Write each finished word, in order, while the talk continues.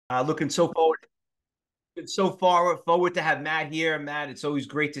Looking so far forward to have Matt here. Matt, it's always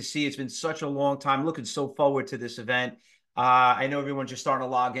great to see. It's been such a long time. Looking so forward to this event. I know everyone's just starting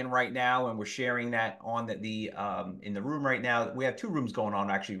to log in right now, and we're sharing that on the in the room right now. We have two rooms going on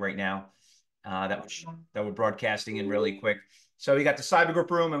actually right now that we're broadcasting in really quick. So we got the Cyber Group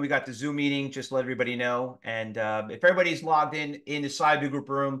room and we got the Zoom meeting. Just to let everybody know. And if everybody's logged in the Cyber Group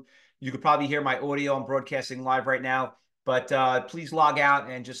room, you could probably hear my audio. I'm broadcasting live right now. But please log out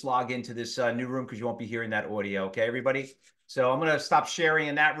and just log into this new room because you won't be hearing that audio. Okay, everybody? So I'm going to stop sharing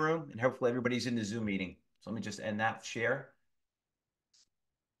in that room and hopefully everybody's in the Zoom meeting. So let me just end that share.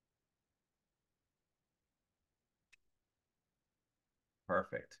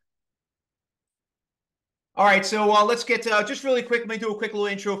 Perfect. All right, so let's get just really quick. Let me do a quick little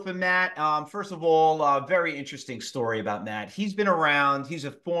intro for Matt. First of all, very interesting story about Matt. He's been around. He's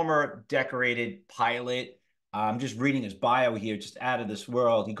a former decorated pilot. I'm just reading his bio here, just out of this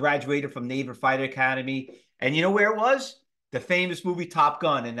world. He graduated from Naval Fighter Academy, and you know where it was? The famous movie Top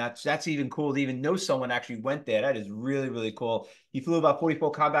Gun, and that's even cool to even know someone actually went there. That is really, really cool. He flew about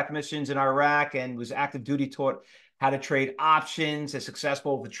 44 combat missions in Iraq and was active duty, taught how to trade options, is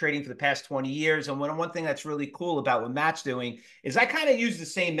successful with trading for the past 20 years. And one thing that's really cool about what Matt's doing is I kind of use the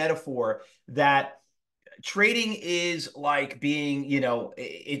same metaphor that trading is like being,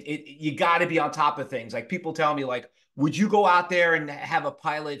 you got to be on top of things. Like people tell me, like, would you go out there and have a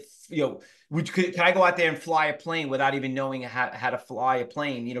pilot, can I go out there and fly a plane without even knowing how to fly a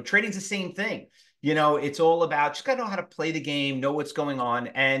plane? Trading's the same thing. It's all about just gotta know how to play the game, know what's going on,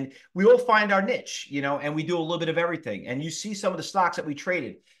 and we all find our niche, and we do a little bit of everything. And you see some of the stocks that we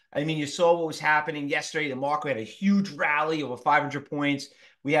traded. I mean, you saw what was happening yesterday. The market had a huge rally over 500 points.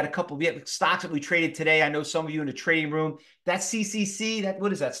 We had stocks that we traded today. I know some of you in the trading room. That CCC,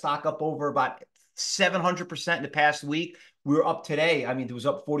 what is that stock up over about 700% in the past week? We were up today. I mean, it was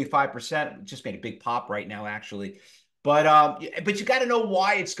up 45%. It just made a big pop right now, actually. But you got to know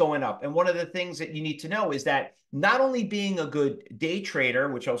why it's going up. And one of the things that you need to know is that not only being a good day trader,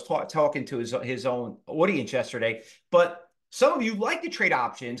 which I was talking to his own audience yesterday, but some of you like to trade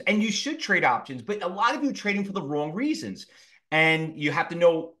options and you should trade options, but a lot of you are trading for the wrong reasons. And you have to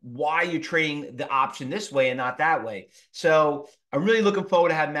know why you're trading the option this way and not that way. So I'm really looking forward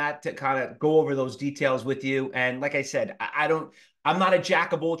to have Matt to kind of go over those details with you. And like I said, I'm not a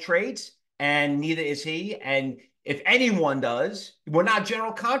jack of all trades, and neither is he. And if anyone does, we're not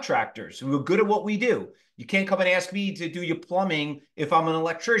general contractors. We're good at what we do. You can't come and ask me to do your plumbing if I'm an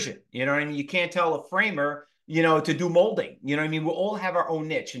electrician. You know what I mean? You can't tell a framer, to do molding. You know what I mean? We all have our own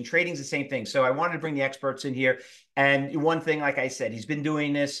niche, and trading's the same thing. So I wanted to bring the experts in here. And one thing, like I said, he's been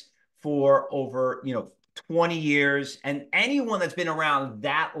doing this for over, 20 years. And anyone that's been around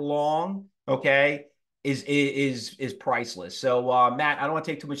that long, okay, is priceless. So Matt, I don't want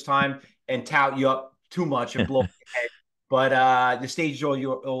to take too much time and tout you up too much and blow your head, but the stage is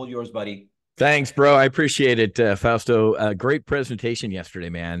all yours, buddy. Thanks, bro. I appreciate it, Fausto. Great presentation yesterday,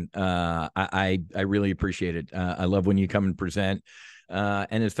 man. I really appreciate it. I love when you come and present.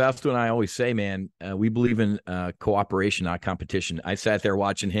 And as Fausto and I always say, man, we believe in cooperation, not competition. I sat there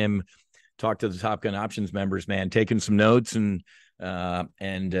watching him talk to the TOPGUN Options members, man, taking some notes, and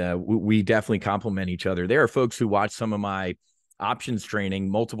we definitely complement each other. There are folks who watch some of my options training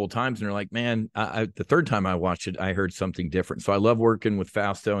multiple times and they're like, man, the third time I watched it, I heard something different. So I love working with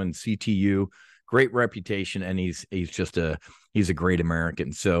Fausto and CTU. Great reputation, and he's a great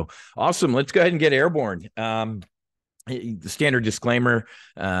American. So awesome. Let's go ahead and get airborne. The standard disclaimer,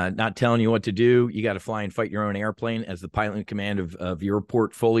 not telling you what to do. You got to fly and fight your own airplane as the pilot in command of your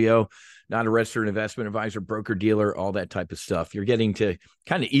portfolio, not a registered investment advisor, broker dealer, all that type of stuff. You're getting to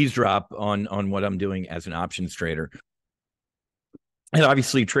kind of eavesdrop on what I'm doing as an options trader. And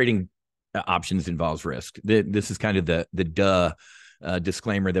obviously trading options involves risk. This is kind of the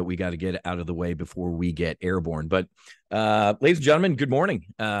disclaimer that we got to get out of the way before we get airborne. But ladies and gentlemen, good morning.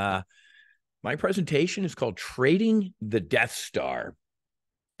 My presentation is called Trading the Death Star.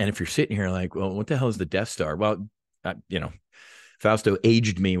 And if you're sitting here like, well, what the hell is the Death Star? Well, Fausto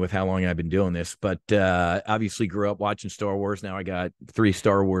aged me with how long I've been doing this, but obviously grew up watching Star Wars. Now I got 3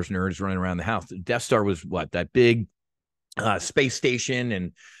 Star Wars nerds running around the house. The Death Star was what? That big space station,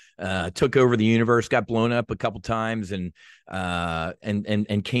 and took over the universe, got blown up a couple times, and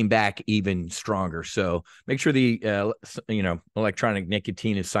came back even stronger. So make sure the electronic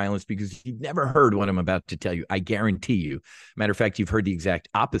nicotine is silenced, because you've never heard what I'm about to tell you. I guarantee you. Matter of fact, you've heard the exact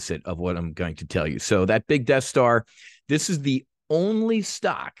opposite of what I'm going to tell you. So that big Death Star, this is the only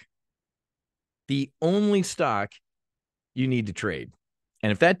stock you need to trade.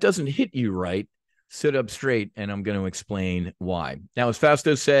 And if that doesn't hit you right, sit up straight, and I'm going to explain why. Now, as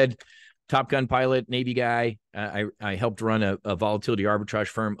Fausto said, Top Gun pilot, Navy guy. I helped run a volatility arbitrage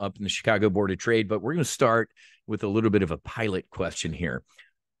firm up in the Chicago Board of Trade, but we're going to start with a little bit of a pilot question here.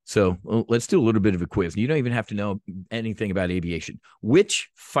 So let's do a little bit of a quiz. You don't even have to know anything about aviation. Which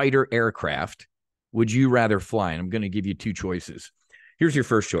fighter aircraft would you rather fly? And I'm going to give you two choices. Here's your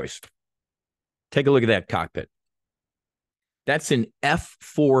first choice. Take a look at that cockpit. That's an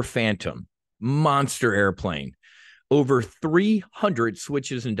F-4 Phantom, monster airplane. Over 300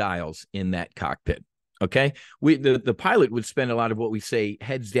 switches and dials in that cockpit. Okay. The pilot would spend a lot of what we say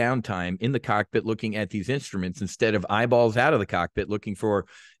heads down time in the cockpit looking at these instruments instead of eyeballs out of the cockpit looking for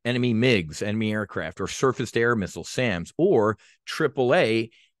enemy MiGs, enemy aircraft, or surface air missiles, SAMs, or AAA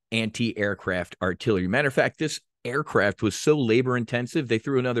anti-aircraft artillery. Matter of fact, this aircraft was so labor intensive, they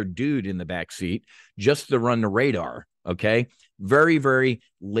threw another dude in the back seat just to run the radar. Okay. Very, very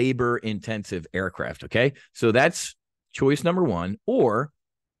labor intensive aircraft. Okay. So that's choice number one, or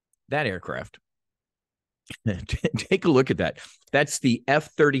that aircraft. Take a look at that. That's the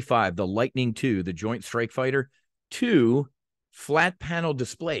F-35, the Lightning II, the Joint Strike Fighter. 2 flat panel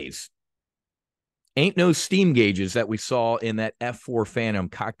displays. Ain't no steam gauges that we saw in that F-4 Phantom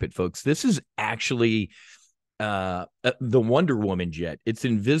cockpit, folks. This is actually the Wonder Woman jet. It's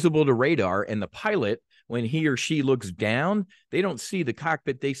invisible to radar, and the pilot, when he or she looks down, they don't see the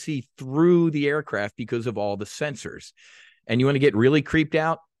cockpit. They see through the aircraft because of all the sensors. And you want to get really creeped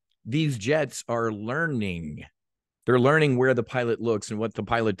out? These jets are learning. They're learning where the pilot looks and what the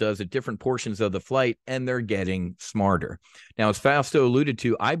pilot does at different portions of the flight, and they're getting smarter. Now, as Fausto alluded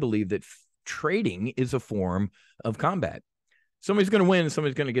to, I believe that trading is a form of combat. Somebody's going to win and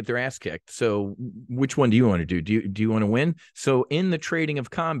somebody's going to get their ass kicked. So which one do you want to do? Do you want to win? So in the trading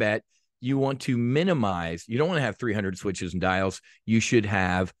of combat, you want to minimize. You don't want to have 300 switches and dials. You should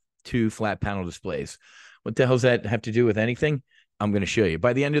have 2 flat panel displays. What the hell does that have to do with anything? I'm going to show you.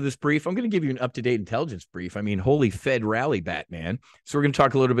 By the end of this brief, I'm going to give you an up-to-date intelligence brief. I mean, holy Fed rally, Batman. So we're going to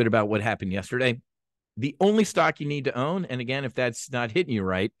talk a little bit about what happened yesterday. The only stock you need to own, and again, if that's not hitting you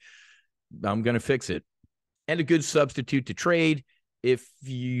right, I'm going to fix it. And a good substitute to trade if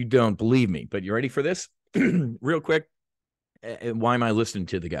you don't believe me. But you ready for this? Real quick. Why am I listening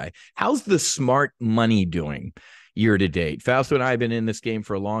to the guy? How's the smart money doing year to date? Fausto and I have been in this game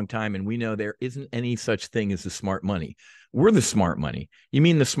for a long time, and we know there isn't any such thing as the smart money. We're the smart money. You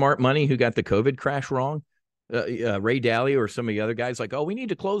mean the smart money who got the COVID crash wrong? Ray Dalio or some of the other guys like, oh, we need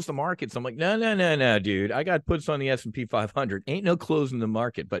to close the markets. I'm like, no, dude. I got puts on the S&P 500. Ain't no closing the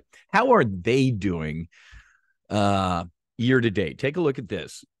market. But how are they doing year to date? Take a look at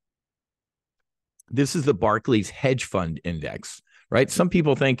this. This is the Barclays hedge fund index, right? Some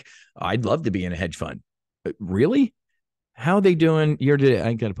people think, oh, I'd love to be in a hedge fund. Really? How are they doing year to date?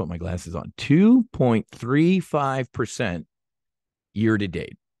 I got to put my glasses on. 2.35% year to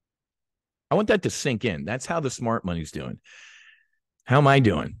date. I want that to sink in. That's how the smart money's doing. How am I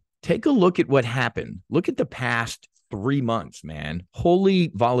doing? Take a look at what happened. Look at the past 3 months, man.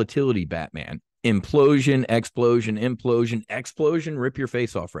 Holy volatility, Batman. Implosion, explosion, implosion, explosion, rip your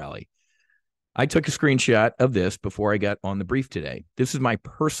face off rally. I took a screenshot of this before I got on the brief today. This is my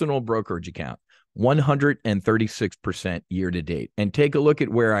personal brokerage account, 136% year to date. And take a look at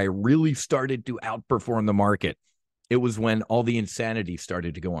where I really started to outperform the market. It was when all the insanity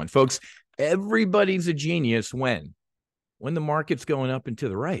started to go on. Folks, everybody's a genius when the market's going up and to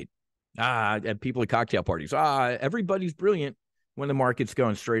the right. At people at cocktail parties. Everybody's brilliant when the market's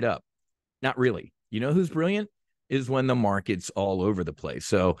going straight up. Not really. You know who's brilliant? Is when the market's all over the place.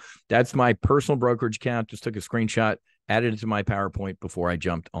 So that's my personal brokerage account. Just took a screenshot, added it to my PowerPoint before I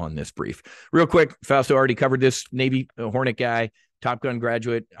jumped on this brief. Real quick, Fausto already covered this. Navy Hornet guy, Top Gun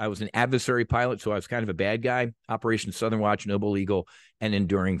graduate. I was an adversary pilot, so I was kind of a bad guy. Operation Southern Watch, Noble Eagle, and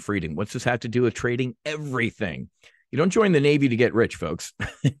Enduring Freedom. What's this have to do with trading? Everything. You don't join the Navy to get rich, folks.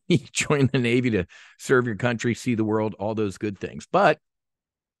 You join the Navy to serve your country, see the world, all those good things. But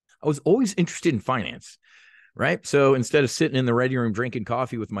I was always interested in finance. Right. So instead of sitting in the ready room drinking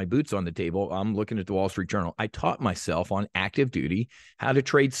coffee with my boots on the table, I'm looking at the Wall Street Journal. I taught myself on active duty how to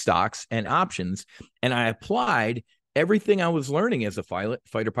trade stocks and options. And I applied everything I was learning as a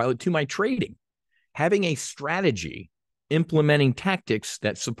fighter pilot to my trading, having a strategy, implementing tactics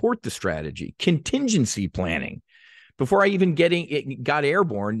that support the strategy, contingency planning. Before I even got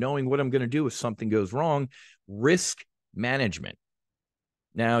airborne, knowing what I'm going to do if something goes wrong, risk management.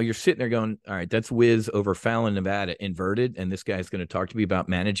 Now you're sitting there going, all right, that's Whiz over Fallon, Nevada inverted. And this guy's going to talk to me about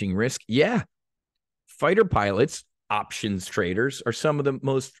managing risk. Yeah. Fighter pilots, options traders are some of the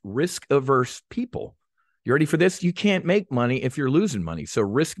most risk averse people. You ready for this? You can't make money if you're losing money. So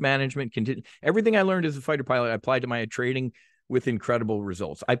risk management, everything I learned as a fighter pilot, I applied to my trading with incredible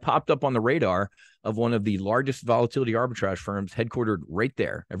results. I popped up on the radar of one of the largest volatility arbitrage firms headquartered right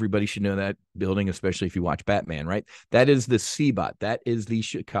there. Everybody should know that building, especially if you watch Batman, right? That is the CBOT. That is the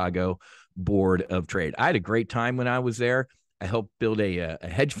Chicago Board of Trade. I had a great time when I was there. I helped build a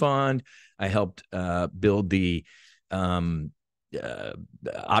hedge fund. I helped build the Options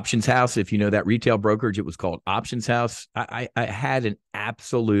House. If you know that retail brokerage, it was called Options House. I had an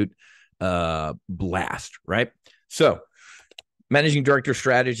absolute blast, right? So managing director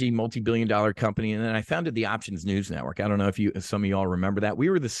strategy, multi-billion-dollar company. And then I founded the Options News Network. I don't know if some of y'all remember that. We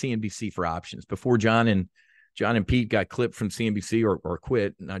were the CNBC for options before John and Pete got clipped from CNBC or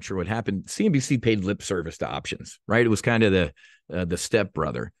quit. Not sure what happened. CNBC paid lip service to options, right? It was kind of the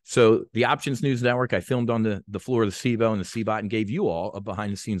stepbrother. So the Options News Network, I filmed on the floor of the CBO and the CBOT and gave you all a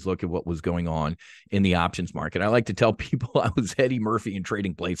behind the scenes look at what was going on in the options market. I like to tell people I was Eddie Murphy in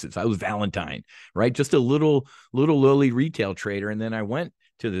trading places. I was Valentine, right? Just a little lowly retail trader. And then I went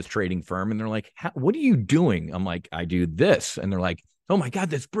to this trading firm and they're like, what are you doing? I'm like, I do this. And they're like, oh my God,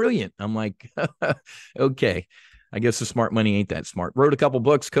 that's brilliant. I'm like, okay, I guess the smart money ain't that smart. Wrote a couple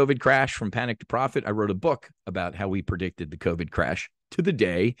books, COVID Crash from Panic to Profit. I wrote a book about how we predicted the COVID crash to the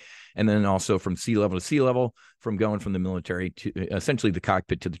day. And then also from sea level to sea level, from going from the military to essentially the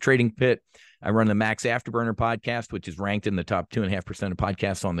cockpit to the trading pit. I run the Max Afterburner podcast, which is ranked in the top 2.5% of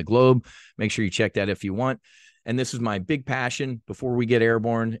podcasts on the globe. Make sure you check that if you want. And this is my big passion. Before we get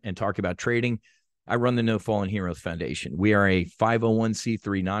airborne and talk about trading, I run the No Fallen Heroes Foundation. We are a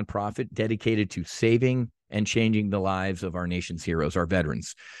 501c3 nonprofit dedicated to saving and changing the lives of our nation's heroes, our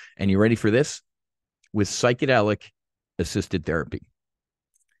veterans. And you ready for this? With psychedelic-assisted therapy.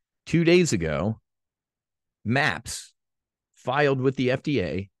 2 days ago, MAPS filed with the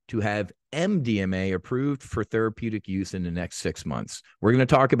FDA to have MDMA approved for therapeutic use in the next 6 months. We're going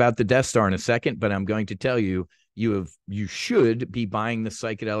to talk about the Death Star in a second, but I'm going to tell you, you should be buying the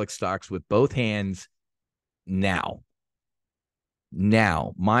psychedelic stocks with both hands now.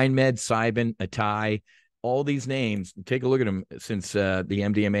 MindMed, Cybin, Atai, all these names, take a look at them since the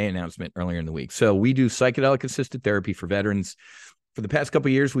MDMA announcement earlier in the week. So we do psychedelic assisted therapy for veterans. For the past couple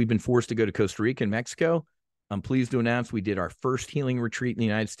of years, we've been forced to go to Costa Rica and Mexico. I'm pleased to announce we did our first healing retreat in the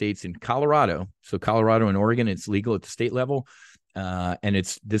United States in Colorado. So Colorado and Oregon, it's legal at the state level. And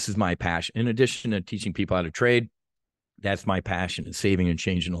this is my passion. In addition to teaching people how to trade, that's my passion, is saving and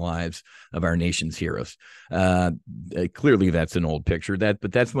changing the lives of our nation's heroes. Clearly, that's an old picture.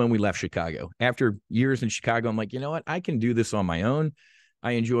 But that's when we left Chicago. After years in Chicago, I'm like, you know what? I can do this on my own.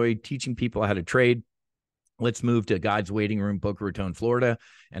 I enjoy teaching people how to trade. Let's move to God's Waiting Room, Boca Raton, Florida.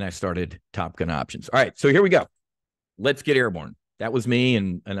 And I started Top Gun Options. All right, so here we go. Let's get airborne. That was me,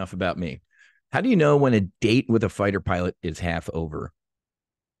 and enough about me. How do you know when a date with a fighter pilot is half over?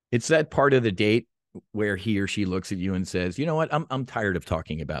 It's that part of the date where he or she looks at you and says, you know what? I'm tired of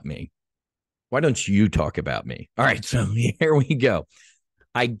talking about me. Why don't you talk about me? All right, so here we go.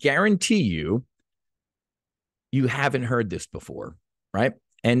 I guarantee you haven't heard this before, right?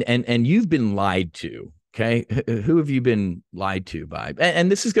 And you've been lied to. Okay, who have you been lied to by?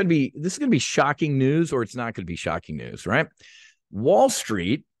 And this is going to be shocking news, or it's not going to be shocking news, right? Wall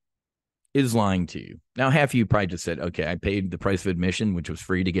Street is lying to you. Now, half of you probably just said, okay, I paid the price of admission, which was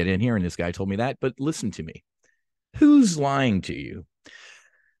free to get in here, and this guy told me that. But listen to me. Who's lying to you?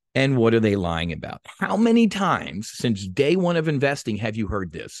 And what are they lying about? How many times since day one of investing have you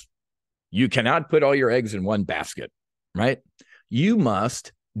heard this? You cannot put all your eggs in one basket, right? You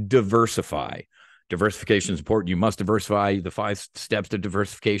must diversify. Diversification is important. You must diversify. The 5 steps to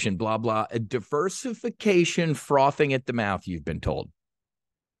diversification, blah, blah. A diversification frothing at the mouth, you've been told.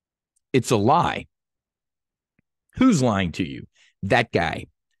 It's a lie. Who's lying to you? That guy.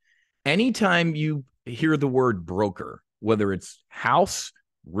 Anytime you hear the word broker, whether it's house,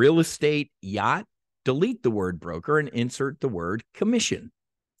 real estate, yacht, delete the word broker and insert the word commission.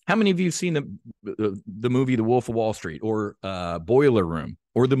 How many of you have seen the movie The Wolf of Wall Street, or Boiler Room,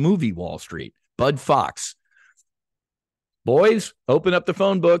 or the movie Wall Street? Bud Fox. Boys, open up the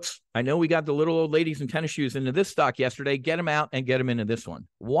phone books. I know we got the little old ladies in tennis shoes into this stock yesterday. Get them out and get them into this one.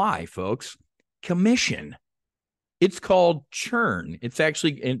 Why, folks? Commission. It's called churn. It's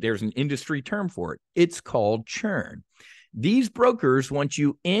actually, there's an industry term for it. It's called churn. These brokers want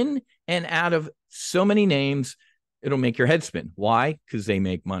you in and out of so many names, it'll make your head spin. Why? Because they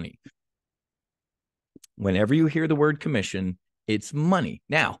make money. Whenever you hear the word commission, it's money.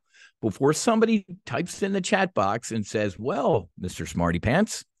 Now, before somebody types in the chat box and says, well, Mr. Smarty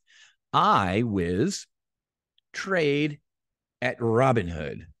Pants, I, Whiz, trade at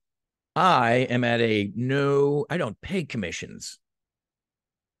Robinhood. I am at a no, I don't pay commissions.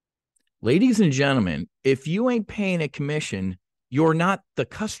 Ladies and gentlemen, if you ain't paying a commission, you're not the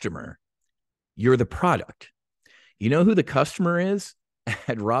customer, you're the product. You know who the customer is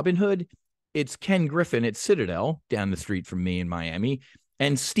at Robinhood? It's Ken Griffin at Citadel down the street from me in Miami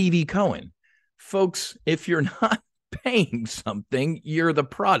and Stevie Cohen. Folks, if you're not paying something, you're the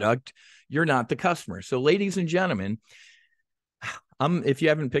product, you're not the customer. So, ladies and gentlemen, if you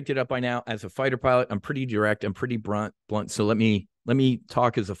haven't picked it up by now, as a fighter pilot, I'm pretty direct, I'm pretty blunt. So let me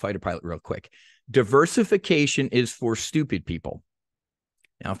talk as a fighter pilot real quick. Diversification is for stupid people.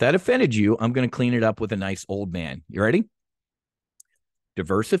 Now, if that offended you, I'm going to clean it up with a nice old man. You ready?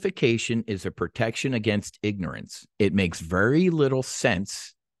 Diversification is a protection against ignorance. It makes very little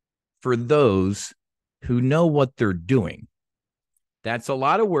sense for those who know what they're doing. That's a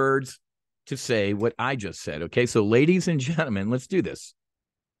lot of words to say what I just said. Okay, so ladies and gentlemen, let's do this.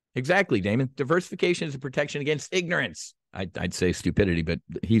 Exactly, Damon. Diversification is a protection against ignorance. I'd say stupidity, but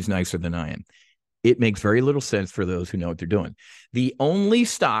he's nicer than I am. It makes very little sense for those who know what they're doing. The only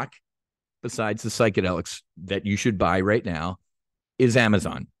stock besides the psychedelics that you should buy right now is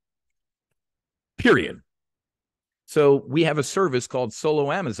Amazon. Period. So we have a service called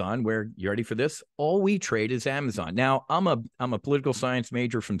Solo Amazon where, you ready for this? All we trade is Amazon. Now, I'm a political science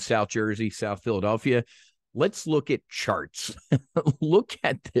major from South Jersey, South Philadelphia. Let's look at charts. Look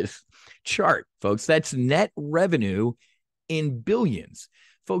at this chart, folks. That's net revenue in billions.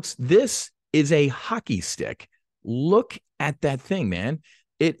 Folks, this is a hockey stick. Look at that thing, man.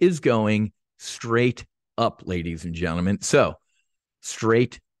 It is going straight up, ladies and gentlemen. So,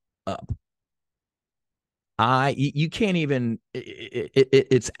 straight up. You can't even,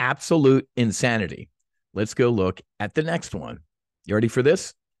 it's absolute insanity. Let's go look at the next one. You ready for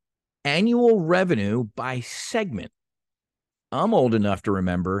this? Annual revenue by segment. I'm old enough to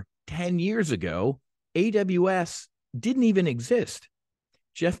remember 10 years ago, AWS didn't even exist.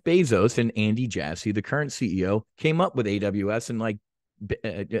 Jeff Bezos and Andy Jassy, the current CEO, came up with AWS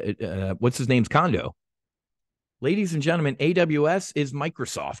and what's his name's condo. Ladies and gentlemen, AWS is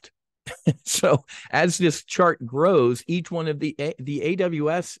Microsoft. So as this chart grows, each one of the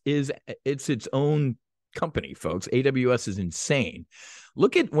AWS it's its own company, folks. AWS is insane.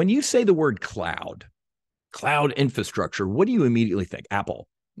 Look at when you say the word cloud infrastructure, what do you immediately think? Apple,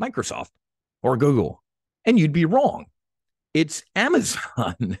 Microsoft, or Google? And you'd be wrong. It's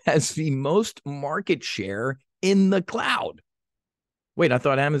Amazon has the most market share in the cloud. Wait, I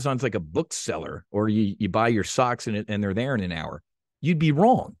thought Amazon's like a bookseller, or you buy your socks and they're there in an hour. You'd be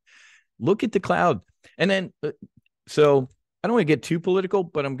wrong. Look at the cloud. And then, so I don't want to get too political,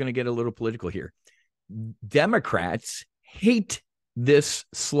 but I'm going to get a little political here. Democrats hate this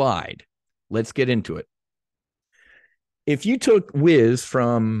slide. Let's get into it. If you took Whiz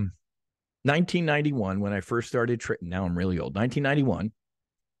from 1991, when I first started, now I'm really old, 1991,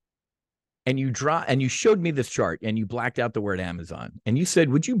 and you showed me this chart and you blacked out the word Amazon and you said,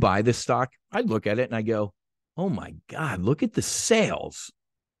 would you buy this stock? I'd look at it and I go, oh my God, look at the sales.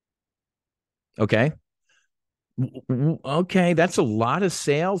 Okay. Okay. That's a lot of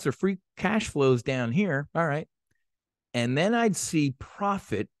sales or free cash flows down here. All right. And then I'd see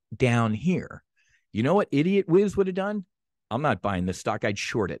profit down here. You know what idiot Whiz would have done? I'm not buying this stock. I'd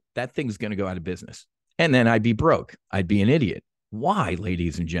short it. That thing's going to go out of business. And then I'd be broke. I'd be an idiot. Why,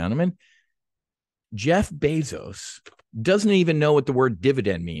 ladies and gentlemen? Jeff Bezos doesn't even know what the word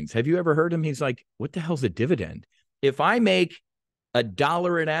dividend means. Have you ever heard him? He's like, what the hell's a dividend? If I make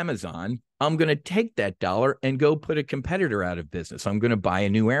 $1 at Amazon, I'm going to take that dollar and go put a competitor out of business. I'm going to buy a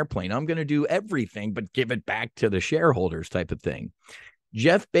new airplane. I'm going to do everything but give it back to the shareholders type of thing.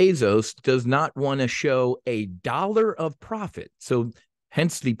 Jeff Bezos does not want to show $1 of profit. So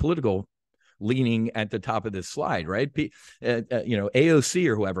hence the political leaning at the top of this slide, right? AOC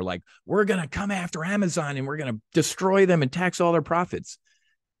or whoever, like, we're going to come after Amazon and we're going to destroy them and tax all their profits.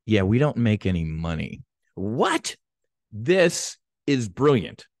 Yeah, we don't make any money. What? This is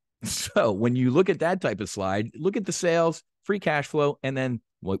brilliant. So when you look at that type of slide, look at the sales, free cash flow, and then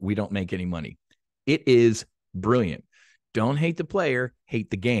we don't make any money. It is brilliant. Don't hate the player,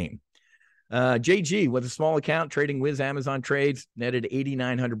 hate the game. JG with a small account trading Whiz Amazon trades, netted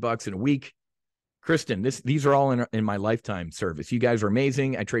 $8,900 in a week. Kristen, these are all in my lifetime service. You guys are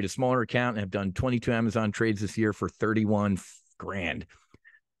amazing. I trade a smaller account and have done 22 Amazon trades this year for 31 grand.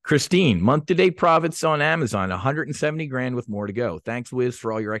 Christine, month-to-date profits on Amazon, 170 grand with more to go. Thanks, Whiz,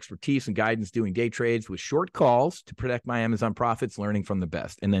 for all your expertise and guidance doing day trades with short calls to protect my Amazon profits, learning from the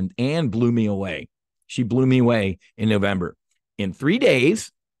best. And then Anne blew me away. She blew me away in November. In 3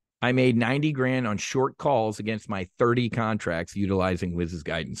 days, I made 90 grand on short calls against my 30 contracts utilizing Whiz's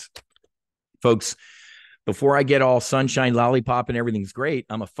guidance. Folks, before I get all sunshine, lollipop, and everything's great,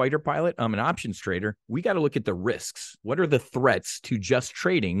 I'm a fighter pilot. I'm an options trader. We got to look at the risks. What are the threats to just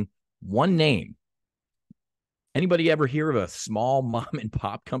trading one name? Anybody ever hear of a small mom and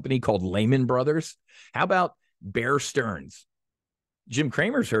pop company called Lehman Brothers? How about Bear Stearns? Jim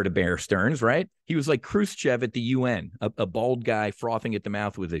Cramer's heard of Bear Stearns, right? He was like Khrushchev at the UN, a bald guy frothing at the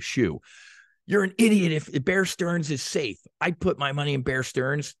mouth with a shoe. You're an idiot if Bear Stearns is safe. I'd put my money in Bear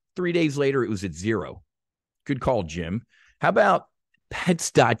Stearns. 3 days later, it was at zero. Good call, Jim. How about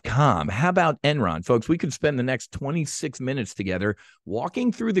pets.com? How about Enron? Folks, we could spend the next 26 minutes together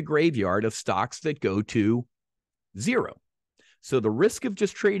walking through the graveyard of stocks that go to zero. So the risk of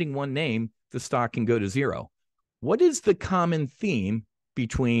just trading one name, the stock can go to zero. What is the common theme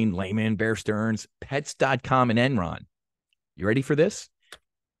between Lehman, Bear Stearns, pets.com, and Enron? You ready for this?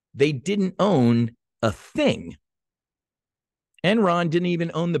 They didn't own a thing. Enron didn't even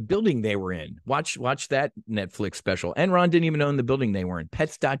own the building they were in. Watch that Netflix special. Enron didn't even own the building they were in.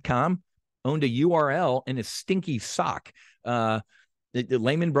 Pets.com owned a URL and a stinky sock. The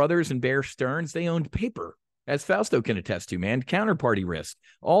Lehman Brothers and Bear Stearns, they owned paper, as Fausto can attest to, man. Counterparty risk.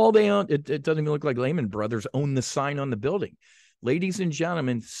 All they own, it doesn't even look like Lehman Brothers own the sign on the building. Ladies and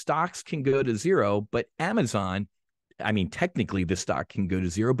gentlemen, stocks can go to zero, but Amazon, I mean, technically the stock can go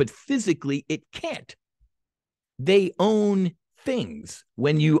to zero, but physically it can't. They own things.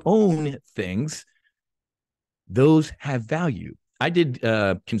 When you own things, those have value. I did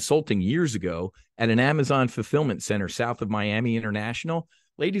consulting years ago at an Amazon fulfillment center south of Miami International.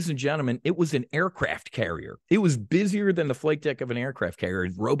 Ladies and gentlemen, it was an aircraft carrier. It was busier than the flight deck of an aircraft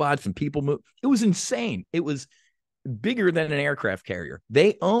carrier. Robots and people move. It was insane. It was bigger than an aircraft carrier.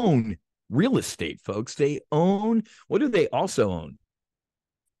 They own real estate, folks. They own, what do they also own?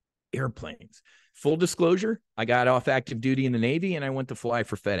 Airplanes. Full disclosure, I got off active duty in the Navy and I went to fly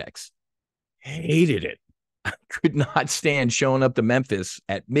for FedEx. Hated it. I could not stand showing up to Memphis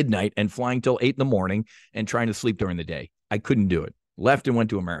at midnight and flying till 8 a.m. and trying to sleep during the day. I couldn't do it. Left and went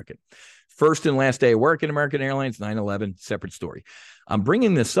to American. First and last day of work in American Airlines, 9/11, separate story. I'm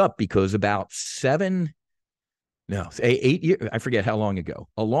bringing this up because about 8 years, I forget how long ago,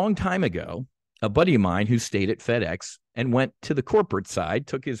 a long time ago, a buddy of mine who stayed at FedEx and went to the corporate side,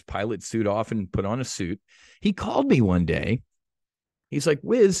 took his pilot suit off and put on a suit. He called me one day. He's like,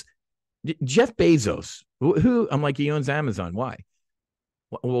 Whiz, Jeff Bezos, who? I'm like, he owns Amazon. Why?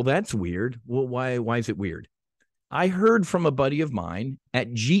 Well, that's weird. Well, why is it weird? I heard from a buddy of mine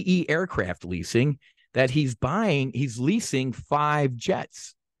at GE Aircraft Leasing that he's leasing 5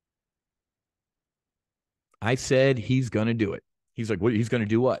 jets. I said, he's going to do it. He's like, what? He's going to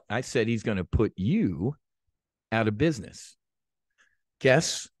do what? I said, he's going to put you out of business.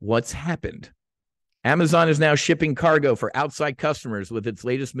 Guess what's happened? Amazon is now shipping cargo for outside customers with its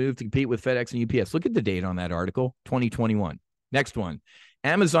latest move to compete with FedEx and UPS. Look at the date on that article, 2021. Next one.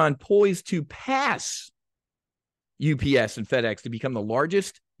 Amazon poised to pass UPS and FedEx to become the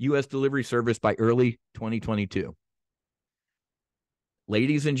largest U.S. delivery service by early 2022.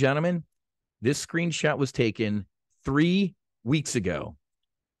 Ladies and gentlemen, this screenshot was taken 3 weeks ago.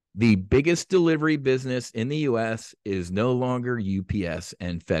 The biggest delivery business in the U.S. is no longer UPS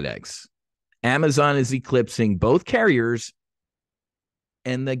and FedEx. Amazon is eclipsing both carriers,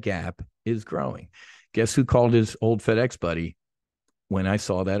 and the gap is growing. Guess who called his old FedEx buddy when I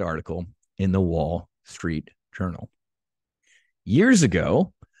saw that article in the Wall Street Journal? Years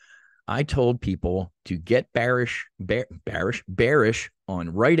ago, I told people to get bearish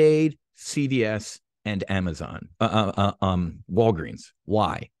on Rite Aid, CVS, and Amazon, Walgreens.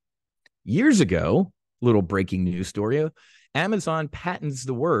 Why? Years ago, little breaking news story, Amazon patents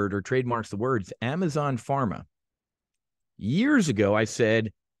the word or trademarks the words Amazon Pharma. Years ago, I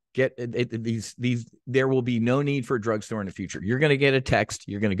said, there will be no need for a drugstore in the future. You're going to get a text.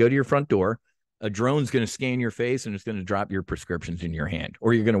 You're going to go to your front door. A drone's going to scan your face and it's going to drop your prescriptions in your hand.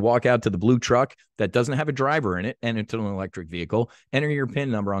 Or you're going to walk out to the blue truck that doesn't have a driver in it and it's an electric vehicle. Enter your PIN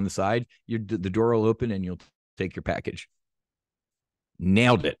number on the side. The door will open and you'll take your package.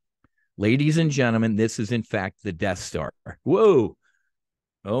 Nailed it. Ladies and gentlemen, this is in fact the Death Star. Whoa.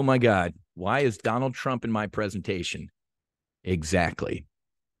 Oh my God. Why is Donald Trump in my presentation? Exactly.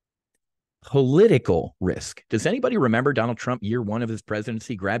 Political risk. Does anybody remember Donald Trump, year 1 of his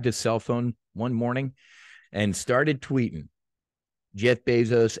presidency, grabbed his cell phone one morning and started tweeting, Jeff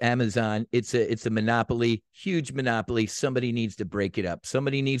Bezos, Amazon, it's a monopoly, huge monopoly. Somebody needs to break it up.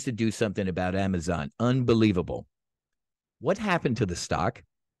 Somebody needs to do something about Amazon. Unbelievable. What happened to the stock?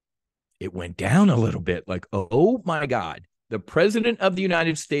 It went down a little bit, like, oh my God, the president of the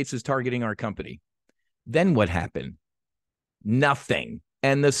United States is targeting our company. Then what happened? Nothing.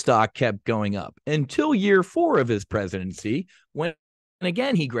 And the stock kept going up until year 4 of his presidency, when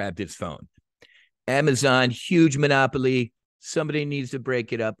again he grabbed his phone. Amazon, huge monopoly. Somebody needs to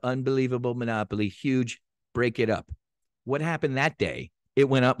break it up. Unbelievable monopoly, huge, break it up. What happened that day? It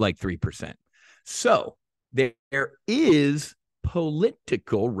went up like 3%. So there is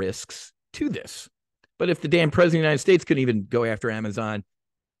political risks to this. But if the damn president of the United States couldn't even go after Amazon,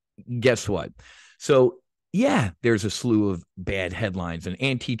 guess what? So yeah, there's a slew of bad headlines and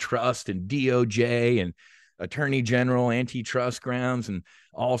antitrust and DOJ and attorney general antitrust grounds and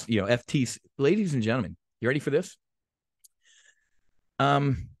all, FTC. Ladies and gentlemen, you ready for this?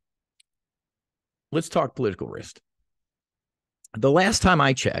 Let's talk political risk. The last time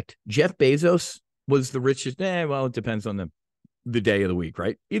I checked, Jeff Bezos was the richest. Well, it depends on the day of the week,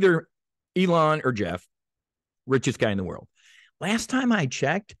 right? Either Elon or Jeff, richest guy in the world. Last time I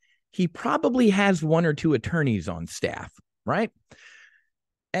checked, he probably has 1 or 2 attorneys on staff, right?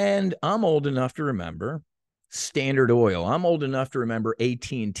 And I'm old enough to remember Standard Oil. I'm old enough to remember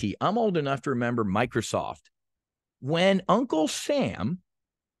AT&T. I'm old enough to remember Microsoft. When Uncle Sam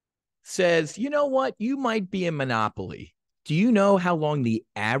says, you know what, you might be a monopoly, do you know how long the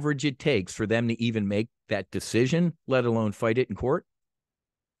average it takes for them to even make that decision, let alone fight it in court?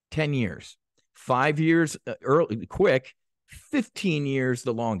 10 years. 5 years early, quick. 15 years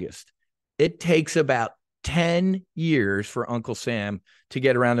the longest. It takes about 10 years for Uncle Sam to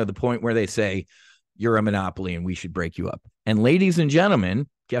get around to the point where they say, you're a monopoly and we should break you up. And ladies and gentlemen,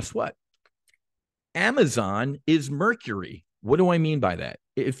 guess what? Amazon is Mercury. What do I mean by that?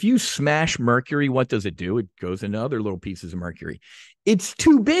 If you smash Mercury, what does it do? It goes into other little pieces of Mercury. It's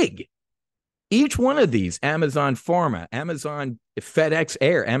too big. Each one of these, Amazon Pharma, Amazon FedEx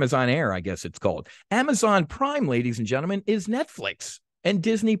Air, Amazon Air, I guess it's called. Amazon Prime, ladies and gentlemen, is Netflix and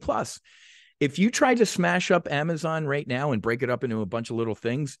Disney Plus. If you tried to smash up Amazon right now and break it up into a bunch of little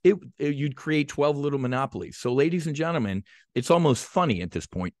things, you'd create 12 little monopolies. So, ladies and gentlemen, it's almost funny at this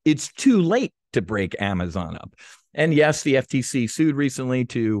point. It's too late to break Amazon up. And yes, the FTC sued recently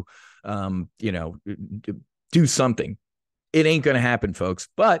to, do something. It ain't going to happen, folks.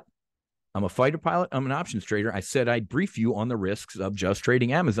 But I'm a fighter pilot. I'm an options trader. I said I'd brief you on the risks of just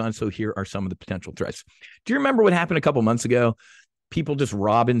trading Amazon. So here are some of the potential threats. Do you remember what happened a couple months ago? People just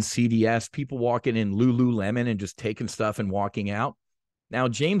robbing CVS, people walking in Lululemon and just taking stuff and walking out. Now,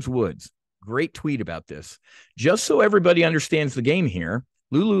 James Woods, great tweet about this. Just so everybody understands the game here,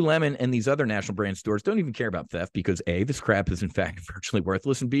 Lululemon and these other national brand stores don't even care about theft because A, this crap is in fact virtually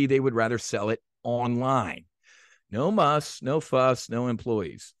worthless, and B, they would rather sell it online. No muss, no fuss, no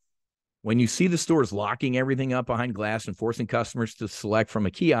employees. When you see the stores locking everything up behind glass and forcing customers to select from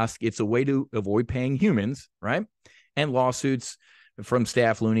a kiosk, it's a way to avoid paying humans, right? And lawsuits from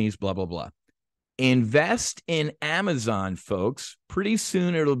staff loonies, blah, blah, blah. Invest in Amazon, folks. Pretty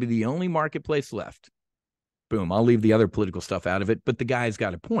soon it'll be the only marketplace left. Boom. I'll leave the other political stuff out of it, but the guy's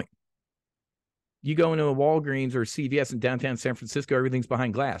got a point. You go into a Walgreens or CVS in downtown San Francisco, everything's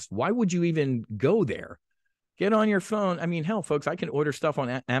behind glass. Why would you even go there? Get on your phone. I mean, hell, folks, I can order stuff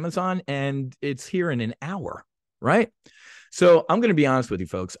on Amazon and it's here in an hour, right? So I'm going to be honest with you,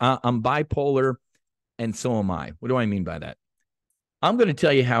 folks. I'm bipolar and so am I. What do I mean by that? I'm going to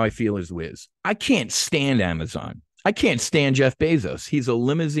tell you how I feel as Whiz. I can't stand Amazon. I can't stand Jeff Bezos. He's a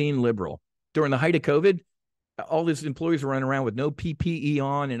limousine liberal. During the height of COVID, all his employees were running around with no PPE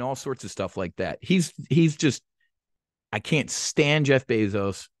on and all sorts of stuff like that. He's just, I can't stand Jeff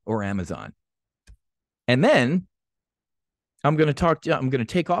Bezos or Amazon. And then I'm going to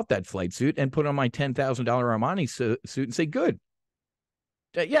take off that flight suit and put on my $10,000 Armani suit and say, good.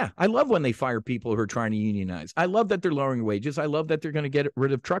 Yeah, I love when they fire people who are trying to unionize. I love that they're lowering wages. I love that they're going to get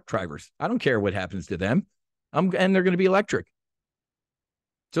rid of truck drivers. I don't care what happens to them. And they're going to be electric.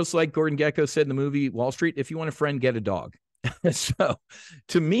 Just like Gordon Gekko said in the movie Wall Street, if you want a friend, get a dog. So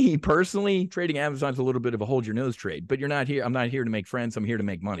to me personally, trading Amazon's a little bit of a hold your nose trade, but you're not here. I'm not here to make friends. I'm here to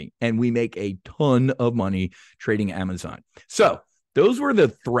make money. And we make a ton of money trading Amazon. So those were the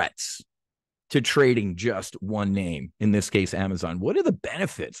threats to trading just one name, in this case, Amazon. What are the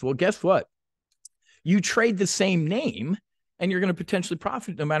benefits? Well, guess what? You trade the same name and you're going to potentially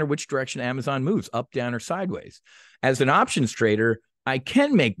profit no matter which direction Amazon moves, up, down, or sideways. As an options trader, I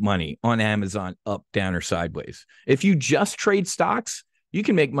can make money on Amazon up, down, or sideways. If you just trade stocks, you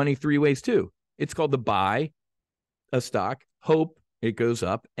can make money 3 ways too. It's called the buy a stock, hope it goes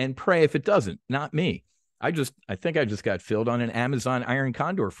up, and pray if it doesn't. Not me. I think I just got filled on an Amazon Iron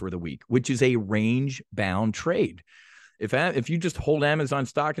Condor for the week, which is a range-bound trade. If you just hold Amazon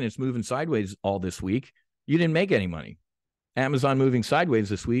stock and it's moving sideways all this week, you didn't make any money. Amazon moving sideways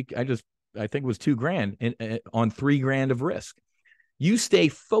this week, I think it was $2,000 on $3,000 of risk. You stay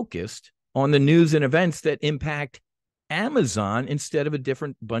focused on the news and events that impact Amazon instead of a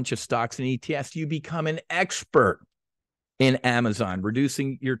different bunch of stocks and ETFs. You become an expert in Amazon,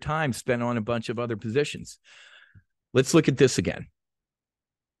 reducing your time spent on a bunch of other positions. Let's look at this again.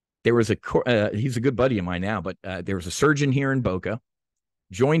 There was he's a good buddy of mine now, but there was a surgeon here in Boca,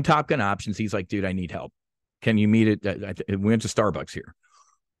 joined TOPGUN Options. He's like, dude, I need help. Can you meet it? We went to Starbucks here.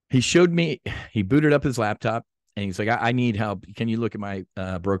 He showed me, he booted up his laptop and he's like, I need help. Can you look at my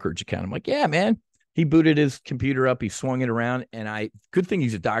brokerage account? I'm like, yeah, man. He booted his computer up. He swung it around. And good thing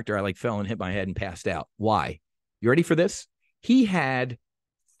he's a doctor. I fell and hit my head and passed out. Why? You ready for this? He had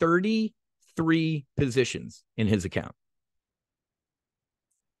 33 positions in his account.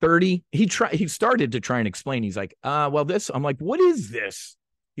 30. He started to try and explain. He's like, well, this. I'm like, what is this?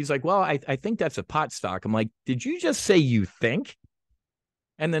 He's like, well, I think that's a pot stock. I'm like, did you just say you think?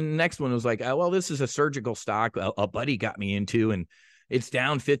 And then the next one was like, oh, well, this is a surgical stock a buddy got me into, and it's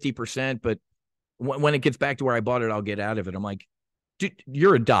down 50%. But when it gets back to where I bought it, I'll get out of it. I'm like, dude,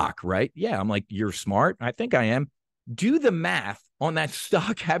 you're a doc, right? Yeah. I'm like, you're smart. I think I am. Do the math on that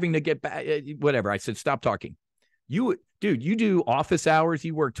stock having to get back, whatever. I said, stop talking. You do office hours.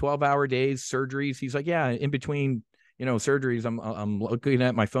 You work 12-hour days, surgeries. He's like, yeah, in between, surgeries, I'm looking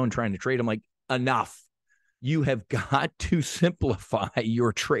at my phone trying to trade. I'm like, enough. You have got to simplify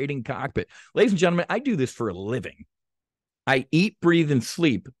your trading cockpit. Ladies and gentlemen, I do this for a living. I eat, breathe, and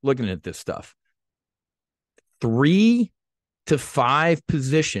sleep looking at this stuff. 3 to 5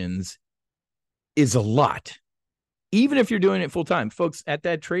 positions is a lot, even if you're doing it full time. Folks, at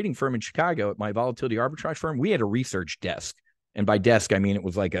that trading firm in Chicago, at my volatility arbitrage firm, we had a research desk. And by desk, I mean it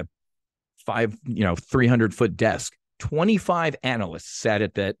was like a 300-foot desk. 25 analysts sat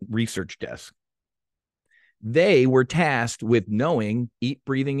at that research desk. They were tasked with knowing, eat,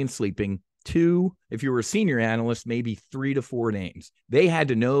 breathing, and sleeping 2, if you were a senior analyst, maybe 3 to 4 names. They had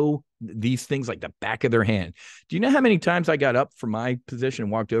to know these things like the back of their hand. Do you know how many times I got up from my position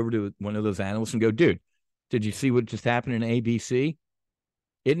and walked over to one of those analysts and go, dude, did you see what just happened in ABC?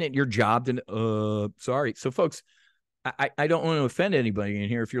 Isn't it your job to, sorry. So folks, I don't want to offend anybody in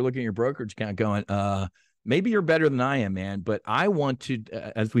here. If you're looking at your brokerage account going, maybe you're better than I am, man, but I want to,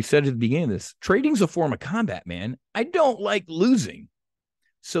 as we said at the beginning of this, trading's a form of combat, man. I don't like losing.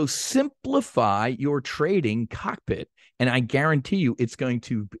 So simplify your trading cockpit, and I guarantee you it's going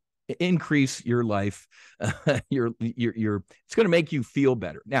to increase your life. It's going to make you feel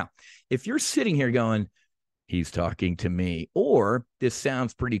better. Now, if you're sitting here going, he's talking to me, or this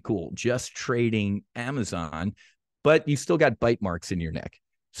sounds pretty cool, just trading Amazon, but you still got bite marks in your neck.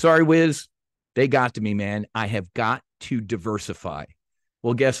 Sorry, Whiz. They got to me, man. I have got to diversify.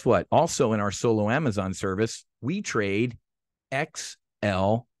 Well, guess what? Also in our solo Amazon service, we trade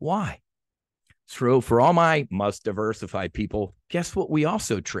XLY. So for all my must diversify people, guess what? We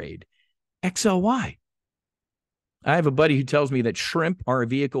also trade XLY. I have a buddy who tells me that shrimp are a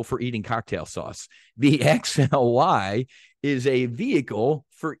vehicle for eating cocktail sauce. The XLY is a vehicle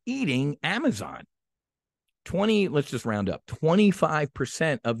for eating Amazon. Let's just round up,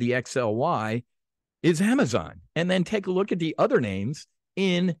 25% of the XLY is Amazon. And then take a look at the other names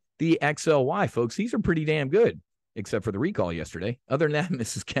in the XLY, folks. These are pretty damn good, except for the recall yesterday. Other than that,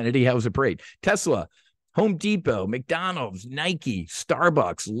 Mrs. Kennedy, how was the parade? Tesla, Home Depot, McDonald's, Nike,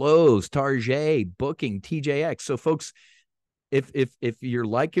 Starbucks, Lowe's, Target, Booking, TJX. So folks, if you're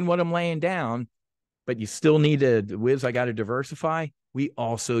liking what I'm laying down, but you still need to, Whiz, I got to diversify, we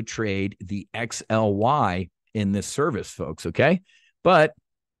also trade the XLY in this service, folks, okay? But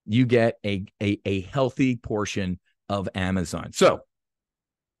you get a healthy portion of Amazon. So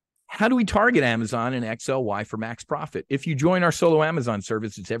how do we target Amazon and XLY for max profit? If you join our solo Amazon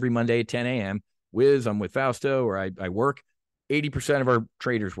service, it's every Monday at 10 a.m. Whiz, I'm with Fausto, or I work. 80% of our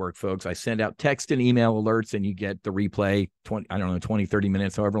traders work, folks. I send out text and email alerts, and you get the replay 20, 30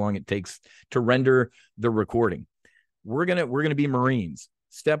 minutes, however long it takes to render the recording. We're gonna be Marines.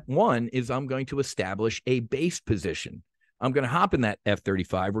 Step 1 is I'm going to establish a base position. I'm going to hop in that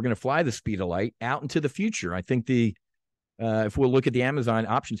F-35. We're going to fly the speed of light out into the future. I think if we'll look at the Amazon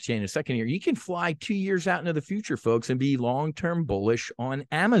options chain in a second here, you can fly 2 years out into the future, folks, and be long-term bullish on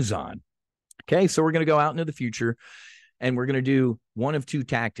Amazon. Okay, so we're going to go out into the future, and we're going to do one of 2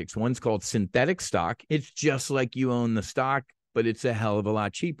 tactics. One's called synthetic stock. It's just like you own the stock, but it's a hell of a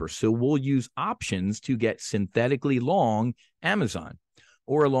lot cheaper. So we'll use options to get synthetically long Amazon,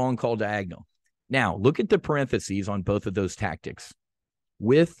 or a long call diagonal. Now, look at the parentheses on both of those tactics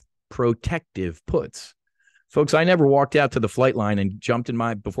with protective puts. Folks, I never walked out to the flight line and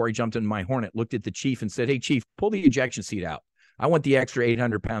before I jumped in my Hornet, looked at the chief and said, hey, chief, pull the ejection seat out. I want the extra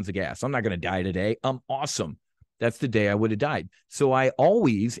 800 pounds of gas. I'm not going to die today. I'm awesome. that's the day I would have died. So I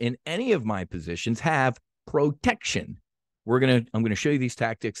always, in any of my positions, have protection. I'm going to show you these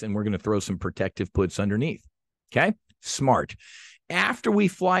tactics, and we're going to throw some protective puts underneath. Okay. Smart. After we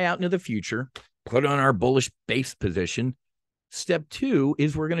fly out into the future, put on our bullish base position. Step 2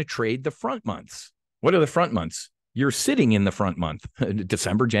 is we're going to trade the front months. What are the front months? You're sitting in the front month,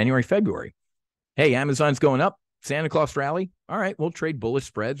 December, January, February. Hey, Amazon's going up. Santa Claus rally. All right, we'll trade bullish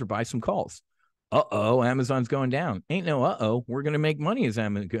spreads or buy some calls. Uh-oh, Amazon's going down. Ain't no uh-oh. We're going to make money as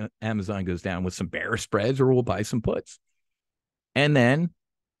Amazon goes down with some bearish spreads, or we'll buy some puts. And then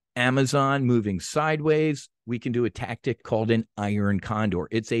Amazon moving sideways, we can do a tactic called an iron condor.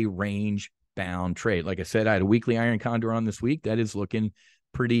 It's a range-bound trade. Like I said, I had a weekly iron condor on this week. That is looking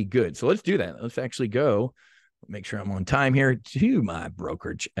pretty good. So let's do that. Let's actually go, make sure I'm on time here, to my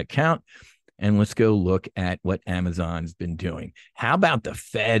brokerage account. And let's go look at what Amazon's been doing. How about the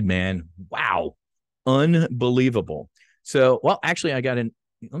Fed, man? Wow. Unbelievable. So, well, actually,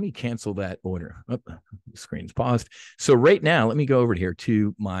 let me cancel that order. Oh, the screen's paused. So right now, let me go over here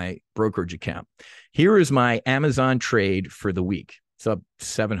to my brokerage account. Here is my Amazon trade for the week. It's up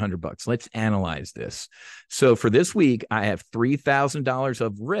 $700. Let's analyze this. So for this week, I have $3,000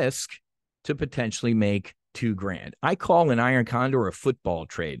 of risk to potentially make $2,000. I call an iron condor a football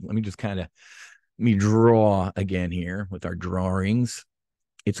trade. Let me draw again here with our drawings.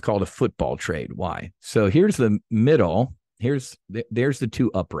 It's called a football trade. Why? So here's the middle. There's the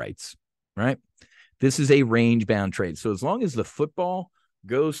two uprights, right? This is a range bound trade. So as long as the football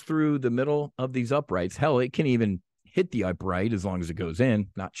goes through the middle of these uprights, hell, it can even hit the upright as long as it goes in,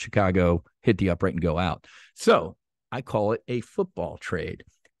 not Chicago, hit the upright and go out. So I call it a football trade.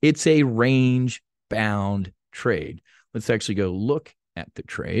 It's a range bound trade. Let's actually go look at the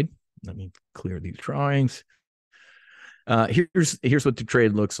trade. Let me clear these drawings. Here's what the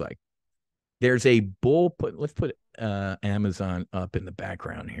trade looks like. There's a bull put. Let's put Amazon up in the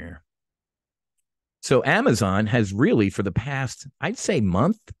background here. So Amazon has really, for the past, I'd say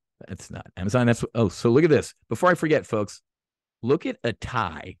month. That's not Amazon. So look at this. Before I forget, folks, look at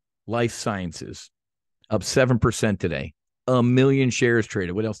Atai Life Sciences, up 7% today. 1 million shares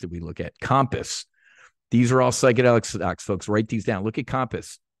traded. What else did we look at? Compass. These are all psychedelic stocks, folks. Write these down. Look at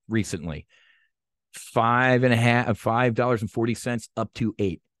Compass recently. $5.40 up to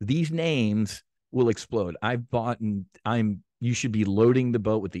 $8. These names will explode. I've bought, and you should be loading the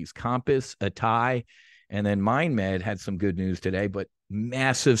boat with these. Compass, Atai, and then MindMed had some good news today, but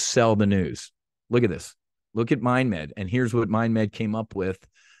massive sell the news. Look at this. Look at MindMed. And here's what MindMed came up with.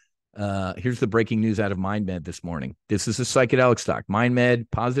 Here's the breaking news out of MindMed this morning. This is a psychedelic stock.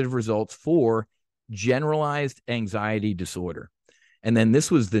 MindMed, positive results for generalized anxiety disorder. And then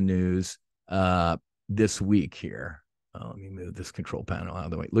this was the news this week here. Let me move this control panel out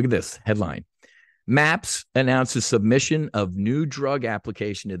of the way. Look at this headline. MAPS announces submission of new drug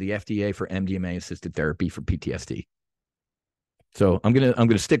application to the FDA for MDMA assisted therapy for PTSD. So I'm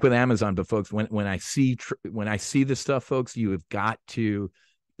gonna stick with Amazon, but folks, when I see this stuff, folks, you have got to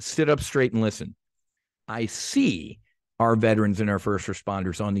sit up straight and listen. I see our veterans and our first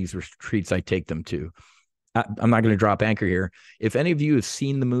responders on these retreats I take them to. I'm not going to drop anchor here. If any of you have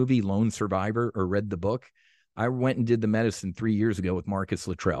seen the movie Lone Survivor or read the book, I went and did the medicine 3 years ago with Marcus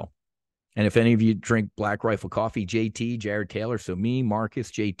Luttrell. And if any of you drink Black Rifle Coffee, JT, Jared Taylor, so me,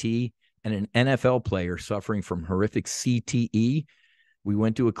 Marcus, JT, and an NFL player suffering from horrific CTE, we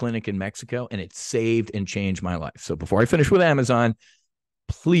went to a clinic in Mexico, and it saved and changed my life. So before I finish with Amazon,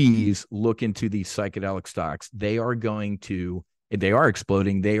 please look into these psychedelic stocks. They are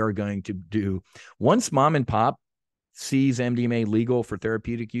exploding. They are going to do, once mom and pop sees MDMA legal for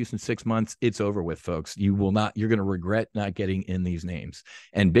therapeutic use in 6 months, it's over with, folks. You're going to regret not getting in these names.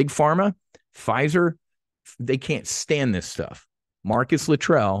 And Big Pharma, Pfizer, they can't stand this stuff. Marcus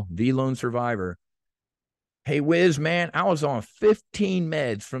Luttrell, the lone survivor. Hey, Whiz, man, I was on 15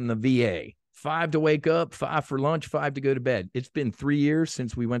 meds from the VA. 5 to wake up, 5 for lunch, 5 to go to bed. It's been 3 years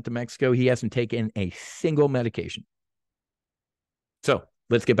since we went to Mexico. He hasn't taken a single medication. So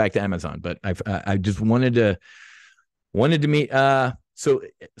let's get back to Amazon. But I just wanted to meet.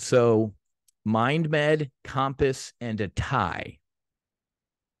 So MindMed, Compass, and Atai,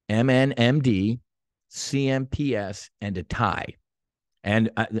 MNMD, CMPS, and Atai.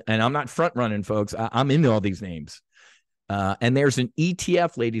 And I'm not front running, folks. I'm into all these names. And there's an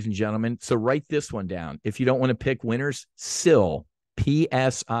ETF, ladies and gentlemen. So write this one down. If you don't want to pick winners, PSIL,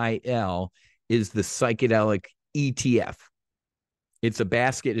 PSIL, is the psychedelic ETF. It's a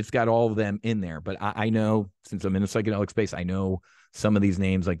basket. It's got all of them in there. But I know, since I'm in the psychedelic space, I know some of these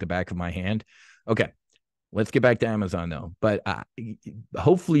names like the back of my hand. Okay. Let's get back to Amazon though. But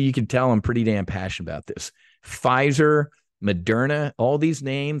hopefully you can tell I'm pretty damn passionate about this. Pfizer, Moderna, all these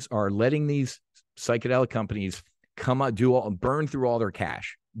names are letting these psychedelic companies come out, burn through all their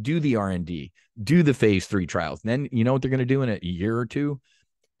cash, do the R&D, do the phase 3 trials. And then you know what they're going to do in a year or two?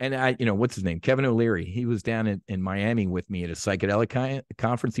 And what's his name? Kevin O'Leary. He was down in Miami with me at a psychedelic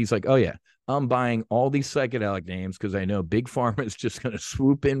conference. He's like, oh yeah, I'm buying all these psychedelic names because I know Big Pharma is just going to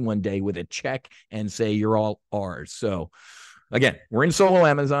swoop in one day with a check and say, you're all ours. So again, we're in solo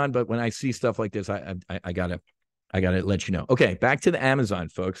Amazon, but when I see stuff like this, I gotta let you know. Okay. Back to the Amazon,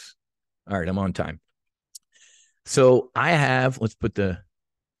 folks. All right. I'm on time. So let's put that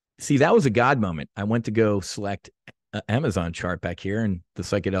was a God moment. I went to go select Amazon chart back here and the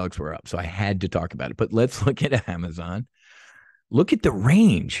psychedelics were up. So I had to talk about it, but let's look at Amazon. Look at the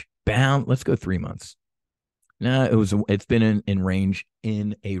range bound. Let's go 3 months. No, it's been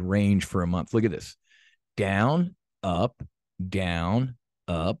in a range for a month. Look at this. Down, up, down,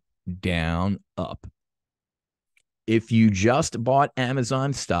 up, down, up. If you just bought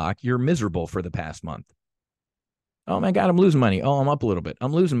Amazon stock, you're miserable for the past month. Oh my God, I'm losing money. Oh, I'm up a little bit.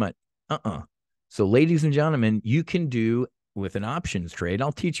 I'm losing money. So ladies and gentlemen, you can do with an options trade.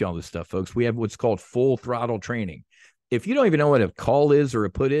 I'll teach you all this stuff, folks. We have what's called full throttle training. If you don't even know what a call is or a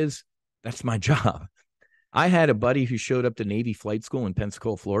put is, that's my job. I had a buddy who showed up to Navy flight school in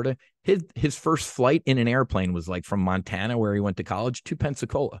Pensacola, Florida. His first flight in an airplane was like from Montana, where he went to college, to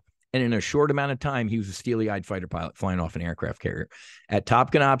Pensacola. And in a short amount of time, he was a steely-eyed fighter pilot flying off an aircraft carrier. At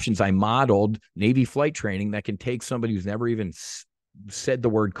TOPGUN Options, I modeled Navy flight training that can take somebody who's never even said the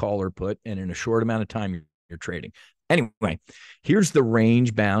word call or put, and in a short amount of time, you're trading. Anyway, here's the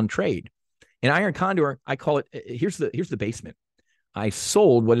range-bound trade. In Iron Condor, I call it, here's the basement. I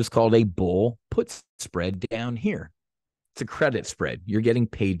sold what is called a bull put spread down here. It's a credit spread. You're getting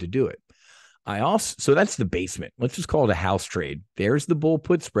paid to do it. So that's the basement. Let's just call it a house trade. There's the bull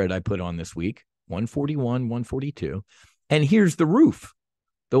put spread I put on this week, 141, 142. And here's the roof,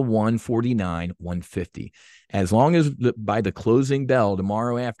 the 149, 150. As long as by the closing bell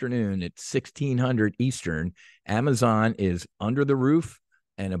tomorrow afternoon at 1600 Eastern, Amazon is under the roof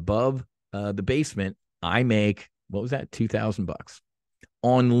and above the basement, I make, what was that? $2,000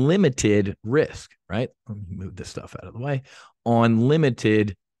 on limited risk, right? Let me move this stuff out of the way. On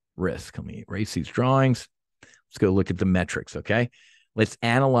limited risk. Let me erase these drawings. Let's go look at the metrics. Okay. Let's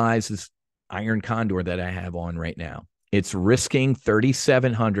analyze this Iron Condor that I have on right now. It's risking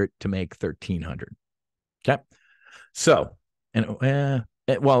 3,700 to make 1,300. Okay. So,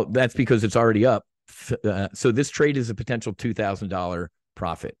 well, that's because it's already up. So this trade is a potential $2,000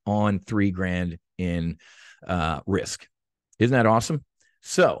 profit on $3,000 in risk. Isn't that awesome?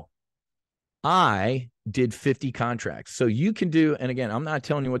 So I did 50 contracts. So you can do, and again, I'm not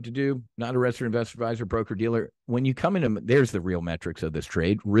telling you what to do, not a registered investor advisor, broker dealer. When you come into, there's the real metrics of this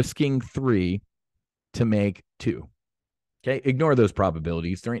trade, risking 3 to make 2. Okay. Ignore those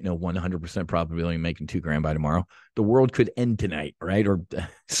probabilities. There ain't no 100% probability of making $2,000 by tomorrow. The world could end tonight, right? Or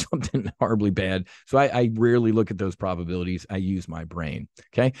something horribly bad. So I rarely look at those probabilities. I use my brain.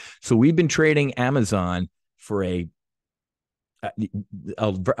 Okay. So we've been trading Amazon for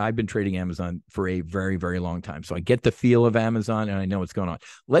I've been trading Amazon for a very, very long time. So I get the feel of Amazon and I know what's going on.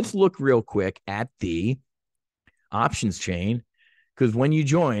 Let's look real quick at the options chain. Because when you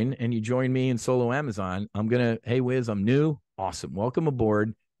join me in solo Amazon, hey, Whiz, I'm new. Awesome. Welcome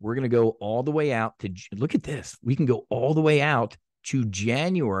aboard. We're going to go all the way out to, look at this. We can go all the way out to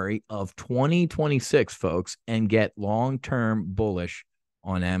January of 2026, folks, and get long-term bullish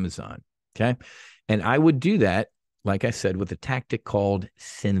on Amazon. Okay. And I would do that, like I said, with a tactic called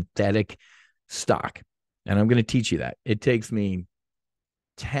synthetic stock. And I'm going to teach you that. It takes me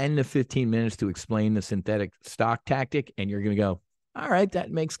 10 to 15 minutes to explain the synthetic stock tactic. And you're going to go, all right,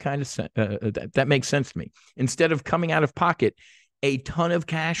 that makes kind of sense. That makes sense to me. Instead of coming out of pocket a ton of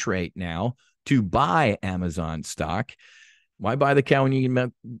cash right now to buy Amazon stock, why buy the cow when you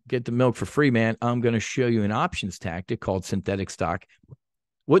can get the milk for free, man? I'm going to show you an options tactic called synthetic stock.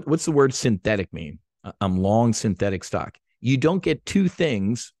 What's the word synthetic mean? I'm long synthetic stock. You don't get two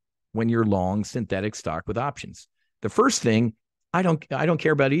things when you're long synthetic stock with options. The first thing, I don't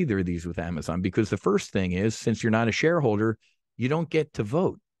care about either of these with Amazon, because the first thing is, since you're not a shareholder, you don't get to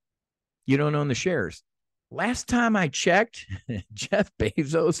vote. You don't own the shares. Last time I checked, Jeff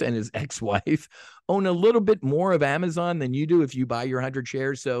Bezos and his ex-wife own a little bit more of Amazon than you do if you buy your 100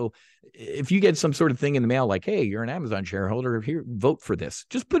 shares. So if you get some sort of thing in the mail like, hey, you're an Amazon shareholder, here, vote for this.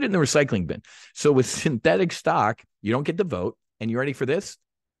 Just put it in the recycling bin. So with synthetic stock, you don't get to vote. And you ready for this?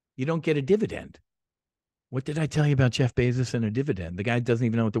 You don't get a dividend. What did I tell you about Jeff Bezos and a dividend? The guy doesn't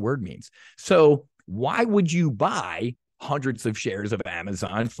even know what the word means. So Why would you buy hundreds of shares of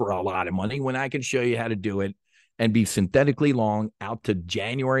Amazon for a lot of money when I can show you how to do it and be synthetically long out to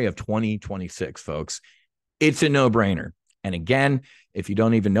January of 2026, folks? It's a no-brainer. And again, if you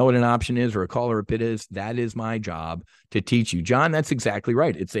don't even know what an option is or a call or a pit is, that is my job to teach you. John, that's exactly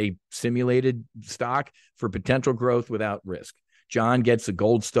right. It's a simulated stock for potential growth without risk. John gets a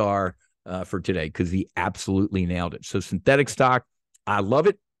gold star for today because he absolutely nailed it. So synthetic stock, I love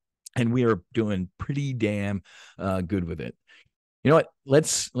it. And we are doing pretty damn good with it. You know what?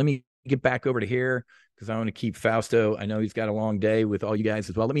 Let me get back over to here because I want to keep Fausto. I know he's got a long day with all you guys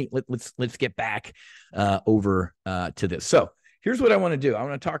as well. Let's get back over to this. So here's what I want to do. I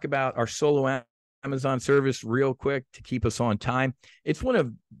want to talk about our solo Amazon service real quick to keep us on time. It's one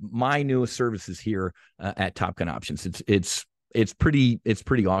of my newest services here at TOPGUN Options. It's pretty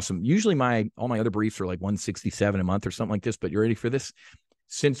awesome. Usually all my other briefs are like $167 a month or something like this, but you ready for this?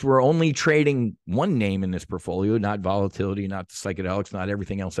 Since we're only trading one name in this portfolio, not volatility, not the psychedelics, not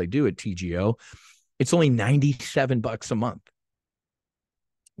everything else I do at TGO, it's only $97 a month.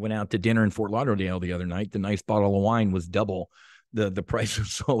 Went out to dinner in Fort Lauderdale the other night. The nice bottle of wine was double the price of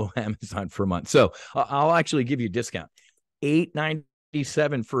solo Amazon for a month. So I'll actually give you a discount.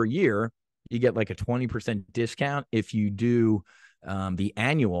 $897 for a year. You get like a 20% discount if you do the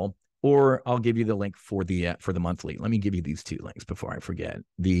annual. Or I'll give you the link for the monthly. Let me give you these two links before I forget.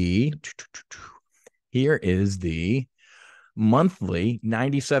 Here is the monthly,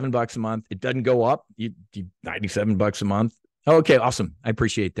 $97 a month. It doesn't go up. You $97 a month. Okay, awesome. I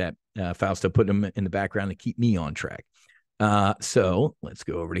appreciate that, Fausto, putting them in the background to keep me on track. So let's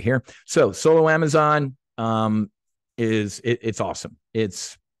go over to here. So solo Amazon it's awesome.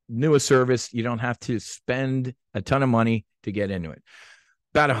 It's newest service. You don't have to spend a ton of money to get into it.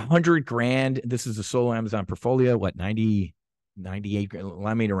 About $100,000. This is a solo Amazon portfolio. What, 98?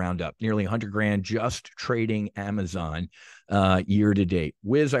 Allow me to round up. Nearly $100,000 just trading Amazon year to date.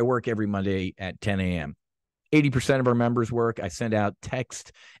 Whiz, I work every Monday at 10 a.m. 80% of our members work. I send out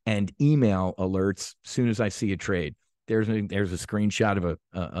text and email alerts as soon as I see a trade. There's a screenshot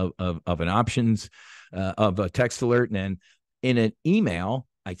of an options of a text alert, and then in an email,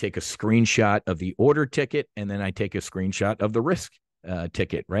 I take a screenshot of the order ticket, and then I take a screenshot of the risk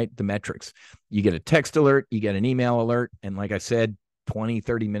ticket, right? The metrics. You get a text alert, you get an email alert. And like I said, 20,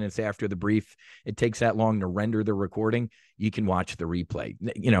 30 minutes after the brief, it takes that long to render the recording. You can watch the replay.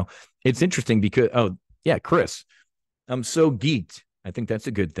 You know, it's interesting because, oh yeah, Chris, I'm so geeked. I think that's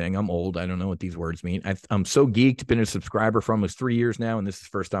a good thing. I'm old. I don't know what these words mean. I'm so geeked, been a subscriber for almost 3 years now. And this is the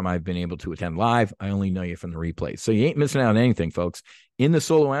first time I've been able to attend live. I only know you from the replay. So you ain't missing out on anything, folks. In the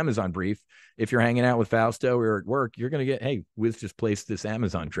solo Amazon brief, if you're hanging out with Fausto or at work, you're going to get, hey, Wiz just placed this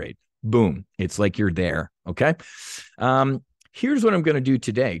Amazon trade. Boom. It's like you're there. Okay. Here's what I'm going to do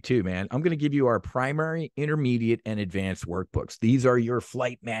today too, man. I'm going to give you our primary, intermediate, and advanced workbooks. These are your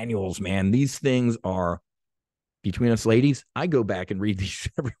flight manuals, man. These things are, between us ladies, I go back and read these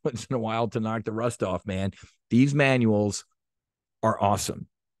every once in a while to knock the rust off, man. These manuals are awesome.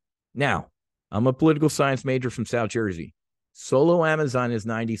 Now, I'm a political science major from South Jersey. Solo Amazon is